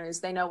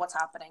showrunners. They know what's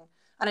happening.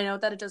 And I know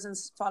that it doesn't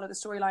follow the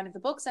storyline of the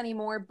books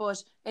anymore,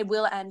 but it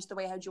will end the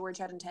way how George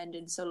had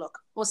intended. So look,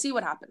 we'll see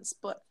what happens.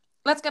 But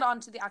let's get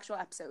on to the actual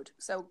episode.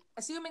 So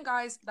assuming,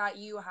 guys, that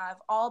you have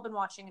all been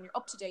watching and you're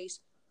up to date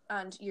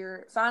and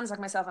you're fans like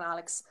myself and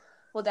Alex,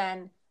 well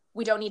then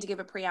we don't need to give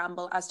a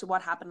preamble as to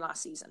what happened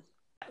last season.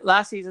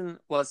 Last season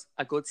was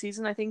a good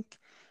season, I think.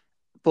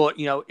 But,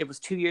 it was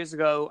 2 years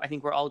ago. I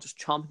think we're all just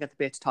chomping at the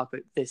bit to talk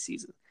about this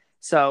season.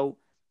 So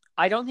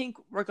I don't think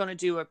we're going to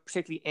do a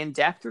particularly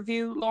in-depth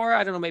review, Laura.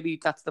 I don't know, maybe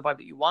that's the vibe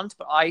that you want,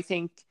 but I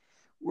think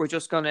we're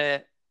just going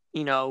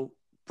to,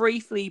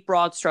 briefly,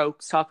 broad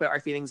strokes, talk about our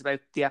feelings about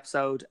the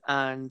episode.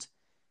 And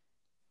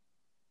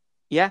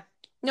yeah.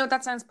 No,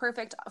 that sounds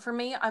perfect. For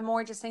me, I'm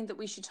more just saying that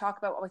we should talk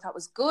about what we thought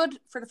was good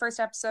for the first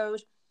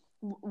episode.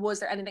 Was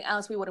there anything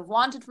else we would have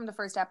wanted from the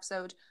first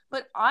episode?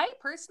 But I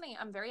personally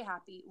am very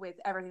happy with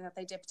everything that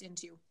they dipped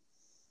into.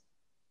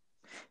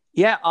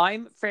 Yeah,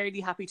 I'm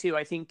fairly happy too.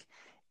 I think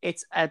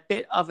it's a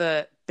bit of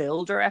a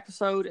builder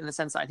episode in the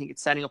sense that I think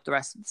it's setting up the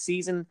rest of the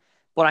season.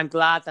 But I'm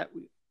glad that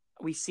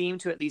we seem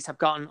to at least have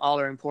gotten all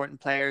our important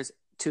players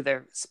to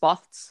their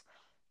spots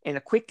in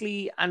a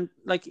quickly. And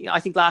I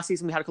think last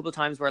season we had a couple of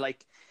times where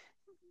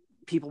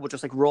people would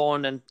just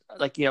run and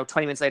 20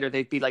 minutes later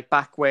they'd be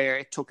back where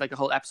it took a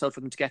whole episode for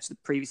them to get to the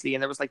previously,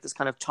 and there was this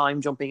kind of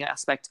time jumping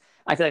aspect.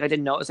 I feel like I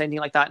didn't notice anything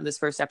like that in this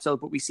first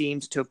episode, but we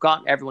seemed to have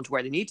gotten everyone to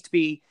where they needed to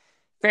be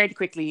fairly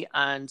quickly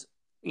and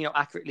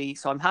accurately.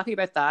 So I'm happy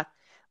about that.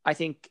 I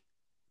think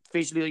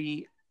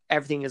visually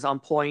everything is on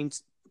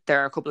point.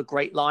 There are a couple of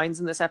great lines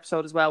in this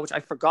episode as well, which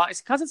I forgot.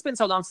 It's because it's been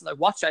so long since I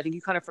watched it. I think I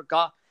kind of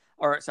forgot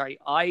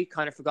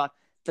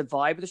the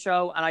vibe of the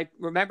show. And I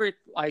remember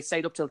I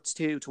stayed up till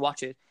 2 to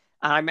watch it.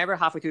 And I remember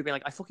halfway through being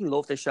I fucking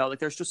love this show.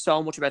 There's just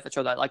so much about the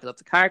show that I like. I love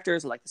the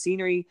characters. I like the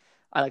scenery.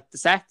 I like the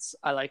sets.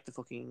 I like the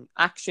fucking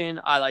action.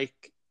 I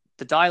like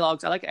the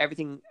dialogues. I like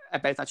everything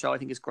about that show. I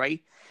think is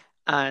great.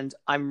 And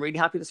I'm really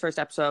happy with this first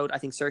episode. I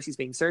think Cersei's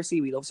being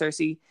Cersei. We love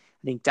Cersei.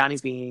 I think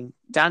Danny's being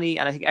Danny.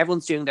 And I think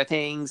everyone's doing their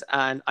things.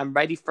 And I'm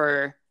ready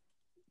for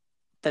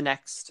the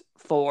next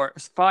 5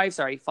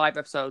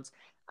 episodes.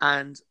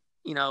 And,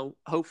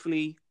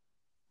 hopefully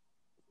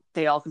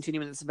they all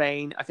continue in this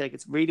vein. I feel like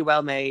it's really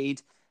well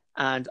made.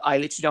 And I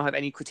literally don't have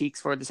any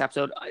critiques for this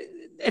episode.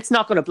 It's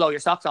not going to blow your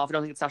socks off. I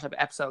don't think it's that type of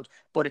episode.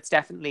 But it's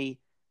definitely,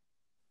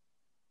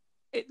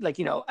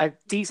 a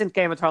decent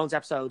Game of Thrones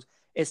episode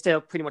is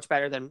still pretty much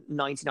better than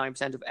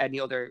 99% of any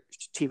other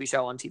TV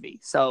show on TV.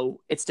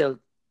 So it's still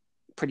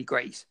pretty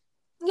great.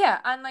 Yeah,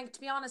 and to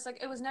be honest,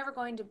 it was never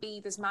going to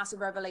be this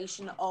massive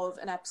revelation of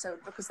an episode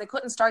because they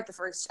couldn't start the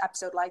first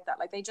episode like that.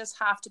 They just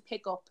have to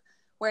pick up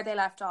where they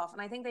left off.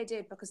 And I think they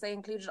did because they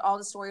included all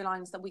the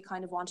storylines that we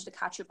kind of wanted to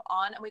catch up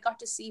on, and we got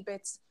to see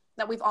bits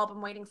that we've all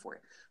been waiting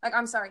for.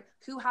 I'm sorry,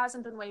 who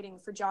hasn't been waiting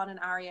for Jon and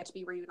Arya to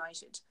be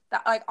reunited?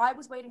 That I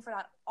was waiting for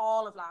that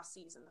all of last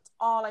season. That's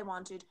all I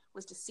wanted,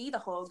 was to see the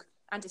hug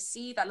and to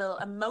see that little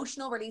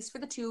emotional release for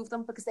the two of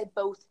them because they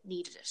both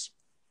needed it.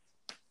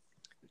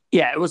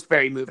 Yeah, it was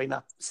very moving,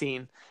 that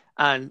scene.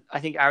 And I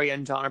think Arya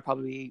and Jon are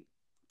probably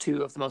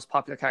two of the most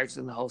popular characters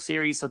in the whole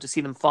series. So to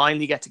see them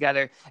finally get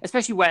together,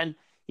 especially when,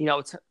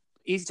 it's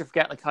easy to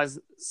forget, because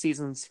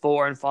seasons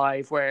 4 and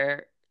 5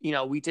 where,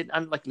 we didn't,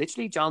 and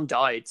literally Jon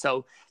died.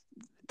 So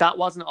that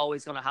wasn't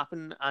always going to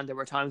happen. And there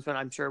were times when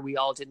I'm sure we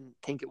all didn't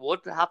think it would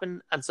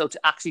happen. And so to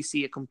actually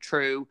see it come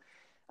true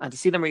and to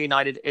see them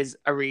reunited is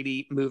a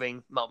really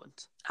moving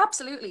moment.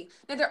 Absolutely.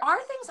 Now, there are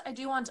things I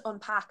do want to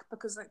unpack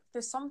because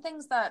there's some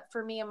things that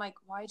for me, I'm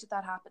why did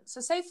that happen?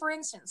 So say, for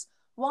instance,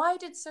 why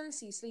did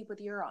Cersei sleep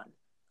with Euron?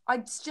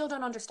 I still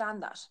don't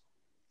understand that.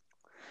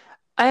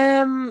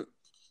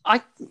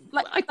 I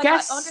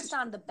guess I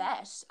understand the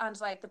bet and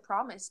the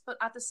promise, but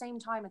at the same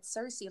time, it's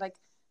Cersei.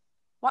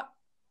 What?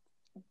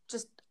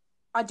 Just,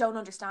 I don't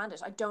understand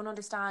it. I don't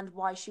understand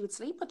why she would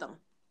sleep with them.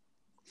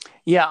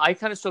 Yeah, I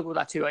kind of struggle with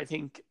that too. I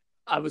think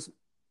I'm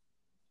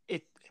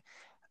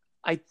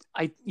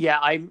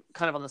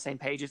kind of on the same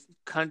page. It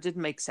kind of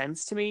didn't make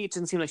sense to me. It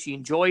didn't seem like she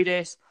enjoyed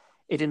it.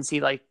 It didn't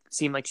seem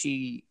like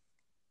she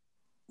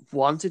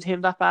wanted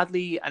him that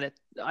badly, and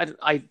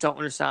I don't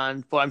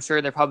understand. But I'm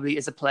sure there probably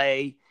is a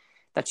play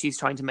that she's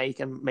trying to make,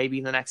 and maybe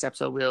in the next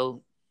episode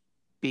we'll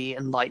be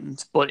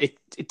enlightened. But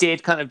it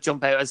did kind of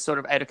jump out as sort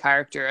of out of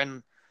character,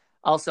 and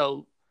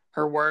also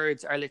her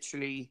words are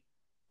literally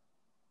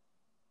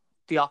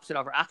the opposite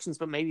of her actions.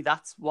 But maybe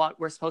that's what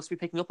we're supposed to be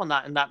picking up on,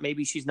 that, and that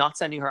maybe she's not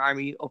sending her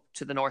army up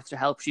to the north to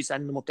help. She's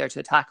sending them up there to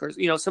attack her.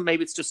 So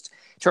maybe it's just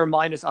to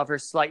remind us of her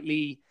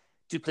slightly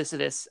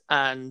duplicitous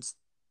and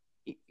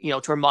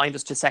to remind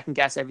us to second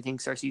guess everything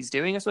Cersei's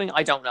doing or something.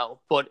 I don't know.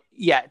 But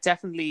yeah,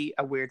 definitely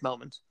a weird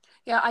moment.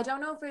 Yeah, I don't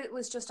know if it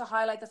was just to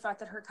highlight the fact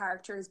that her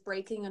character is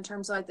breaking in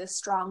terms of this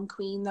strong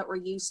queen that we're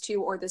used to,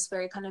 or this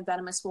very kind of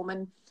venomous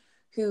woman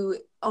who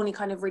only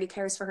kind of really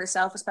cares for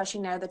herself,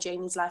 especially now that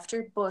Jaime's left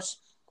her. But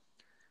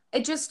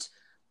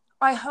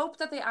I hope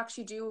that they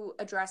actually do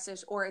address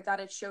it, or that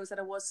it shows that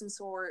it was some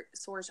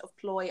sort of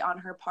ploy on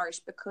her part,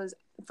 because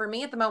for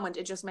me at the moment,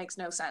 it just makes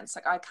no sense.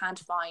 I can't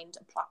find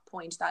a plot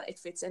point that it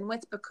fits in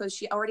with, because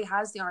she already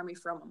has the army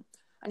from him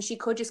and she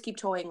could just keep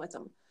toying with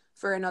him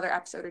for another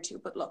episode or two.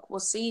 But look,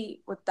 we'll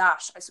see with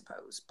that, I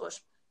suppose. But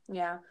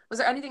yeah, was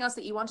there anything else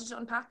that you wanted to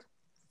unpack?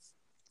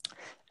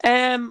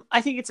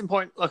 I think it's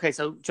important. Okay,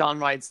 so Jon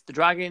rides the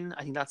dragon.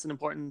 I think that's an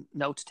important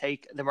note to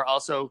take. And then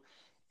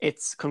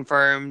it's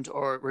confirmed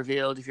or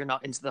revealed, if you're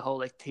not into the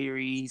whole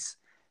theories,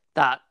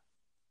 that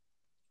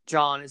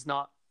Jon is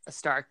not a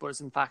Stark, but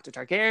is in fact a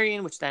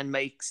Targaryen, which then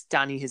makes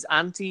Dany his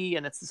auntie,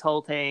 and it's this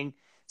whole thing.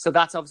 So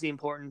that's obviously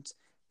important.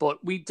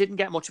 But we didn't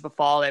get much of a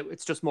fallout.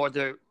 It's just more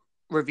the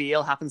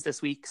reveal happens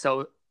this week.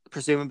 So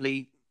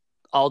presumably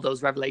all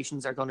those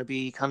revelations are going to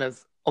be kind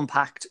of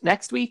unpacked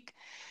next week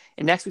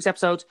in next week's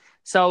episode.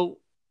 So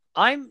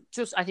I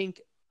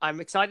think I'm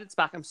excited it's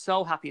back. I'm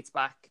so happy it's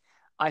back.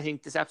 I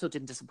think this episode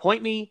didn't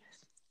disappoint me.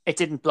 It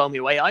didn't blow me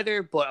away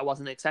either, but I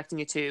wasn't expecting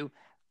it to.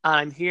 And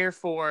I'm here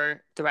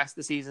for the rest of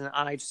the season,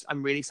 and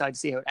I'm really excited to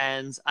see how it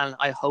ends, and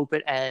I hope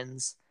it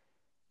ends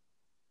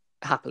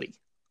happily.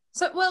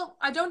 So, well,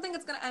 I don't think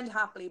it's going to end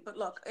happily, but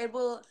look, it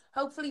will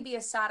hopefully be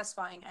a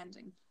satisfying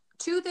ending.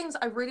 Two things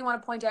I really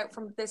want to point out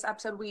from this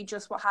episode we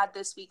just had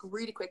this week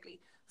really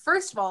quickly.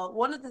 First of all,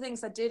 one of the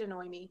things that did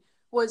annoy me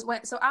was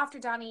after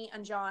Dany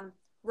and Jon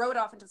rode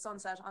off into the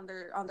sunset on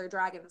their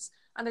dragons,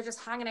 and they're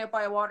just hanging out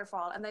by a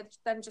waterfall, and they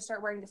then just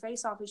start wearing the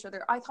face off each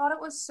other. I thought it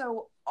was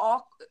so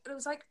awkward. It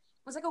was like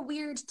a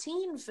weird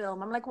teen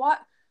film. I'm like, what?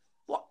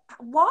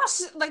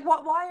 Like,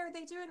 what? Why are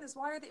they doing this?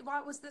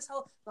 What was this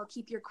whole "well,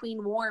 keep your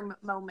queen warm"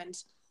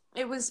 moment?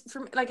 It was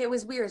it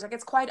was weird. Like,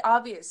 it's quite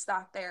obvious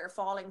that they're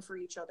falling for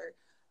each other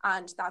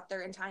and that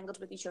they're entangled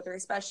with each other,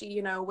 especially,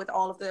 you know, with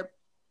all of the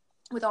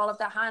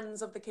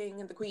hands of the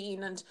king and the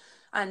queen and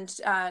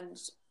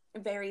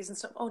Varys and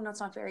stuff. Oh no,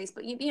 it's not Varys,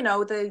 but you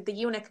know, the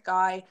eunuch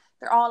guy.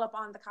 They're all up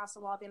on the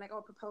castle wall being like, "Oh,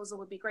 a proposal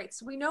would be great."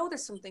 So we know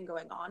there's something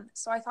going on.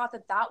 So I thought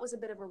that was a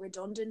bit of a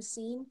redundant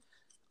scene.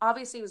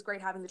 Obviously, it was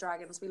great having the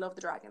dragons. We love the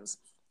dragons.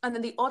 And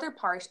then the other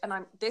part,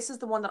 and this is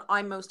the one that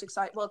I'm most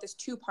excited. Well, there's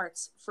two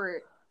parts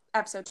for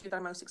episode 2 that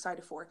I'm most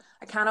excited for.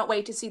 I cannot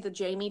wait to see the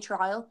Jaime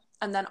trial,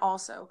 and then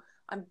also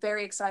I'm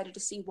very excited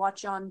to see what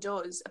Jon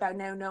does about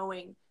now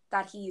knowing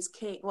that he's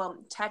king. Well,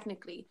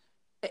 technically,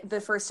 the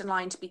first in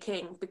line to be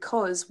king,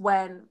 because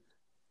when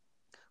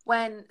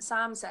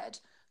Sam said,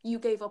 "You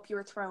gave up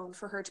your throne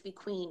for her to be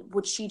queen,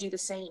 would she do the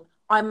same?"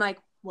 I'm like,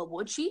 well,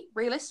 would she?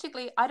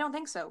 Realistically, I don't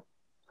think so.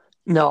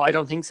 No, I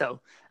don't think so.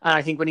 And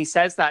I think when he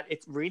says that,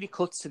 it really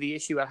cuts to the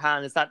issue at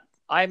hand, is that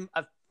I'm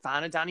a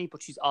fan of Dany,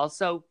 but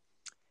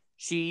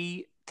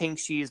she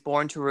thinks she is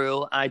born to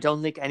rule, and I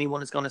don't think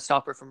anyone is going to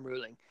stop her from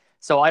ruling.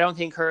 So I don't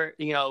think her,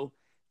 you know,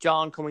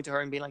 Jon coming to her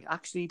and being like,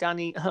 "Actually,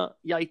 Dany,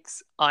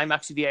 yikes, I'm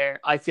actually the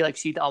heir." I feel like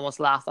she'd almost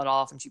laugh that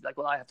off, and she'd be like,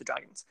 "Well, I have the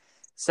dragons."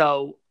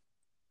 So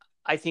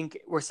I think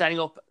we're setting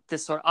up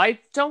this sort of, I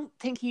don't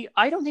think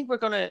we're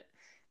going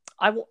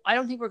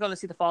to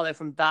see the fallout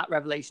from that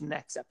revelation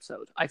next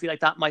episode. I feel like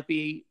that might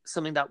be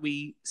something that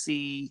we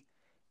see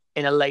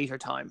in a later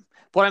time.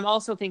 But I'm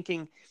also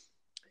thinking,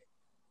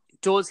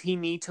 does he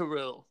need to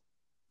rule?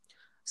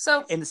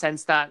 So, in the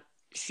sense that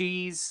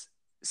she's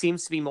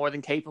seems to be more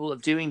than capable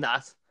of doing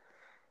that.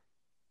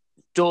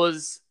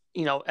 Does,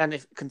 you know, and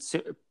if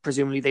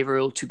presumably they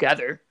rule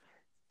together,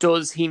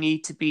 does he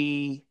need to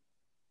be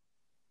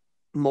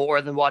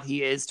more than what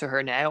he is to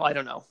her now? I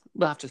don't know.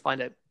 We'll have to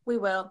find out. We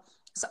will.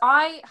 So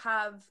I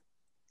have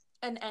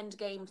an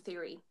endgame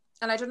theory,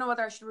 and I don't know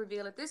whether I should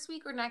reveal it this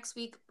week or next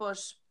week, but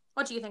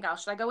what do you think, Al?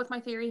 Should I go with my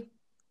theory?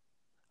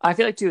 I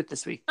feel like do it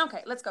this week.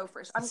 Okay, let's go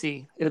for it. Let's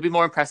see. It'll be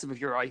more impressive if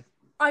you're right.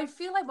 I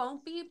feel I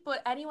won't be,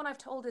 but anyone I've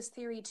told this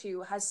theory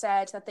to has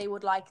said that they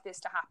would like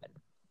this to happen.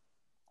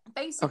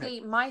 Basically,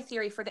 okay, my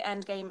theory for the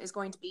end game is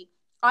going to be,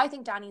 I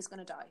think Dany's going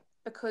to die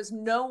because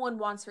no one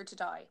wants her to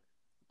die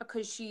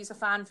because she's a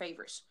fan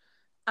favorite.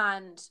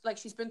 And like,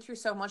 she's been through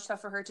so much that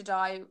for her to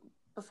die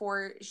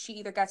before she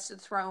either gets to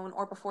the throne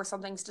or before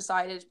something's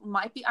decided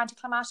might be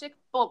anticlimactic.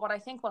 But what I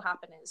think will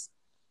happen is,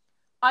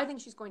 I think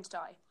she's going to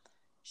die.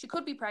 She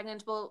could be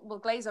pregnant. We'll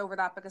glaze over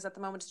that because at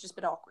the moment it's just a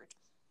bit awkward.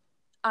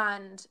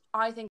 And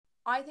I think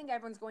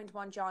everyone's going to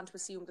want Jon to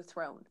assume the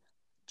throne.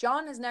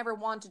 Jon has never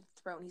wanted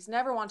the throne. He's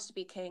never wanted to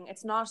be king.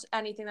 It's not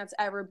anything that's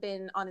ever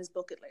been on his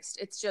bucket list.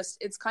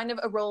 It's kind of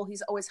a role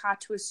he's always had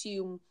to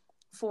assume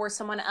for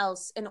someone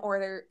else in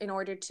order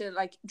to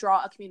like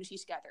draw a community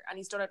together. And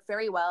he's done it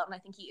very well, and I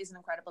think he is an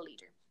incredible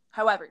leader.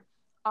 However,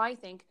 I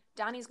think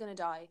Dany's going to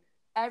die.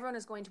 Everyone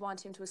is going to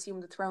want him to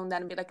assume the throne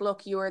then and be like,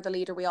 "Look, you're the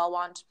leader we all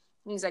want."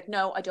 And he's like,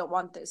 "No, I don't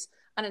want this."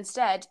 And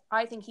instead,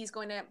 I think he's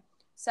going to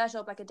set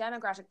up like a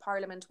democratic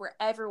parliament where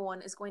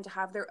everyone is going to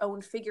have their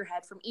own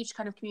figurehead from each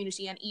kind of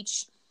community and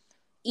each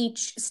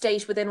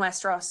state within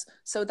Westeros,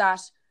 so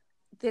that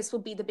this will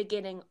be the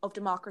beginning of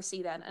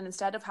democracy then. And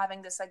instead of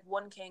having this like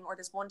one king or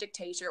this one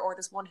dictator or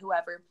this one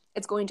whoever,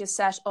 it's going to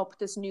set up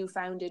this new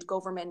founded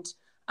government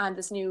and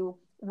this new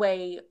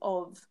way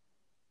of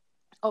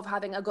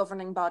having a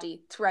governing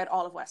body throughout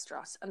all of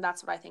Westeros. And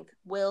that's what I think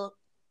will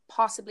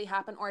possibly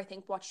happen, or I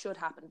think what should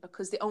happen,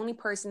 because the only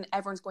person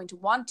everyone's going to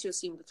want to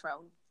assume the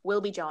throne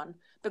will be Jon,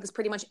 because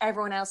pretty much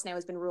everyone else now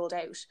has been ruled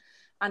out,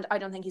 and I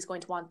don't think he's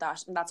going to want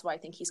that, and that's why I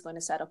think he's going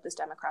to set up this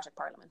democratic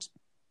parliament,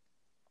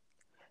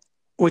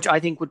 which I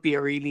think would be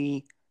a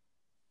really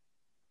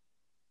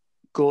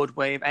good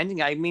way of ending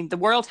it. I mean, the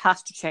world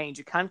has to change.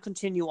 It can't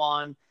continue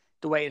on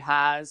the way it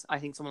has. I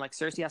think someone like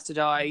Cersei has to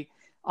die.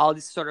 All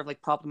these sort of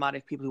like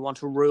problematic people who want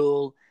to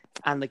rule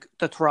and like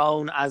the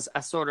throne as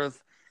a sort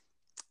of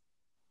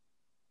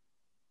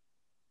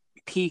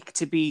peak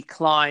to be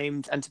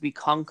climbed and to be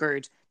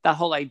conquered. That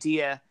whole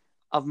idea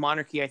of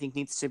monarchy, I think,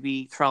 needs to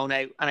be thrown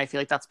out. And I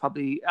feel like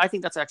I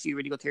think that's actually a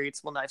really good theory.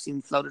 It's one that I've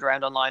seen floated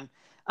around online.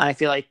 And I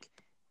feel like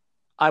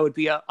I would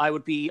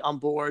be on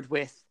board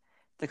with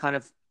the kind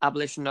of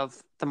abolition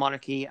of the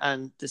monarchy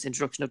and this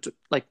introduction of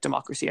like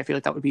democracy. I feel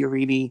like that would be a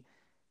really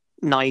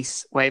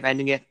nice way of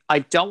ending it. I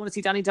don't want to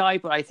see Dani die,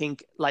 but I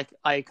think, like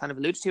I kind of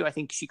alluded to, I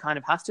think she kind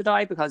of has to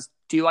die, because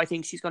do I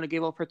think she's going to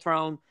give up her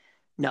throne?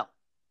 No.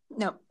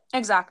 No,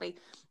 exactly.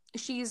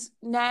 She's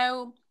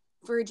now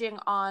verging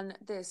on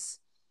this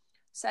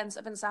sense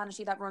of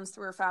insanity that runs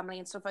through her family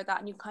and stuff like that.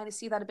 And you kind of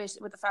see that a bit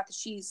with the fact that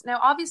she's now,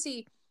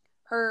 obviously,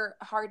 her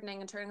hardening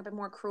and turning a bit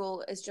more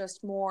cruel is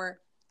just more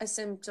a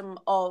symptom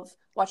of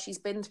what she's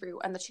been through,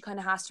 and that she kind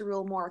of has to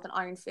rule more with an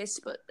iron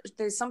fist. But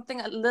there's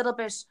something a little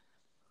bit,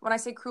 when I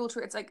say cruel to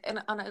her, it's like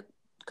on a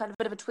kind of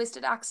bit of a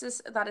twisted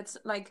axis, that it's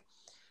like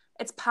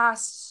it's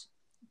past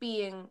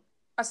being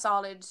a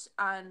solid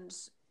and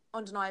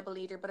undeniable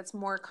leader, but it's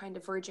more kind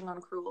of verging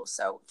on cruel.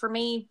 So for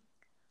me,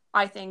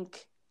 I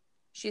think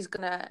she's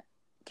gonna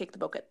kick the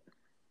bucket,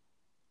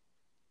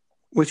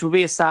 which would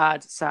be a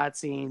sad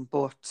scene,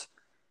 but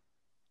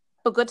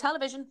good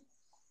television.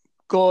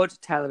 Good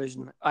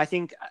television. I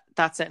think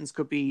that sentence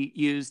could be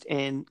used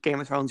in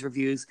Game of Thrones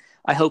reviews.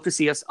 I hope to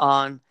see us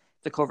on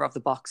the cover of the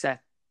box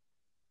set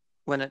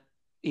when it,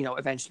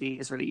 eventually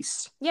is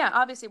released. Yeah,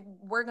 obviously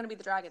we're going to be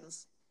the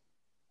dragons.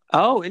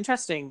 Oh,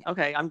 interesting.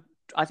 Okay,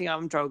 I think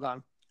I'm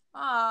Drogon.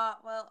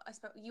 Well, I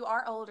suppose you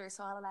are older,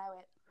 so I'll allow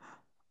it.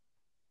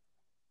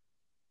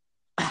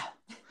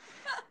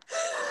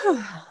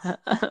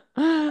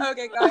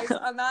 Okay, guys,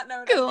 on that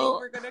note, cool. I think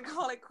we're going to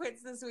call it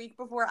quits this week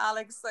before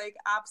Alex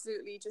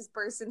absolutely just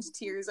bursts into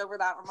tears over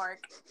that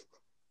remark.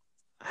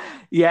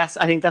 Yes,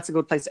 I think that's a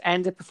good place to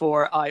end it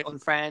before I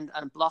unfriend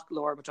and block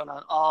Laura Madonna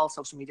on all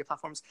social media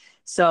platforms.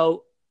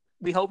 So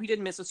we hope you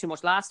didn't miss us too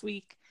much last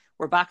week.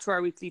 We're back to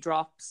our weekly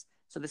drops.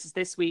 So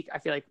this week. I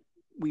feel like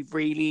we've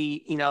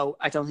really,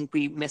 I don't think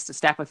we missed a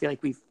step. I feel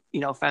like we've,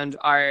 found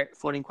our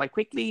footing quite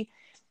quickly.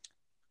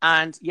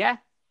 And yeah,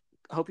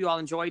 I hope you all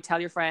enjoy.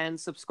 Tell your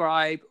friends,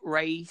 subscribe,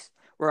 rate.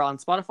 We're on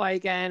Spotify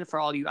again for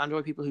all you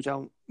Android people who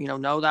don't,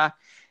 know that.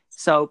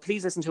 So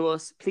please listen to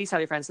us. Please tell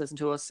your friends to listen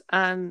to us.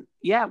 And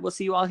yeah, we'll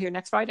see you all here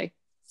next Friday.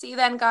 See you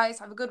then, guys.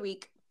 Have a good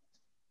week.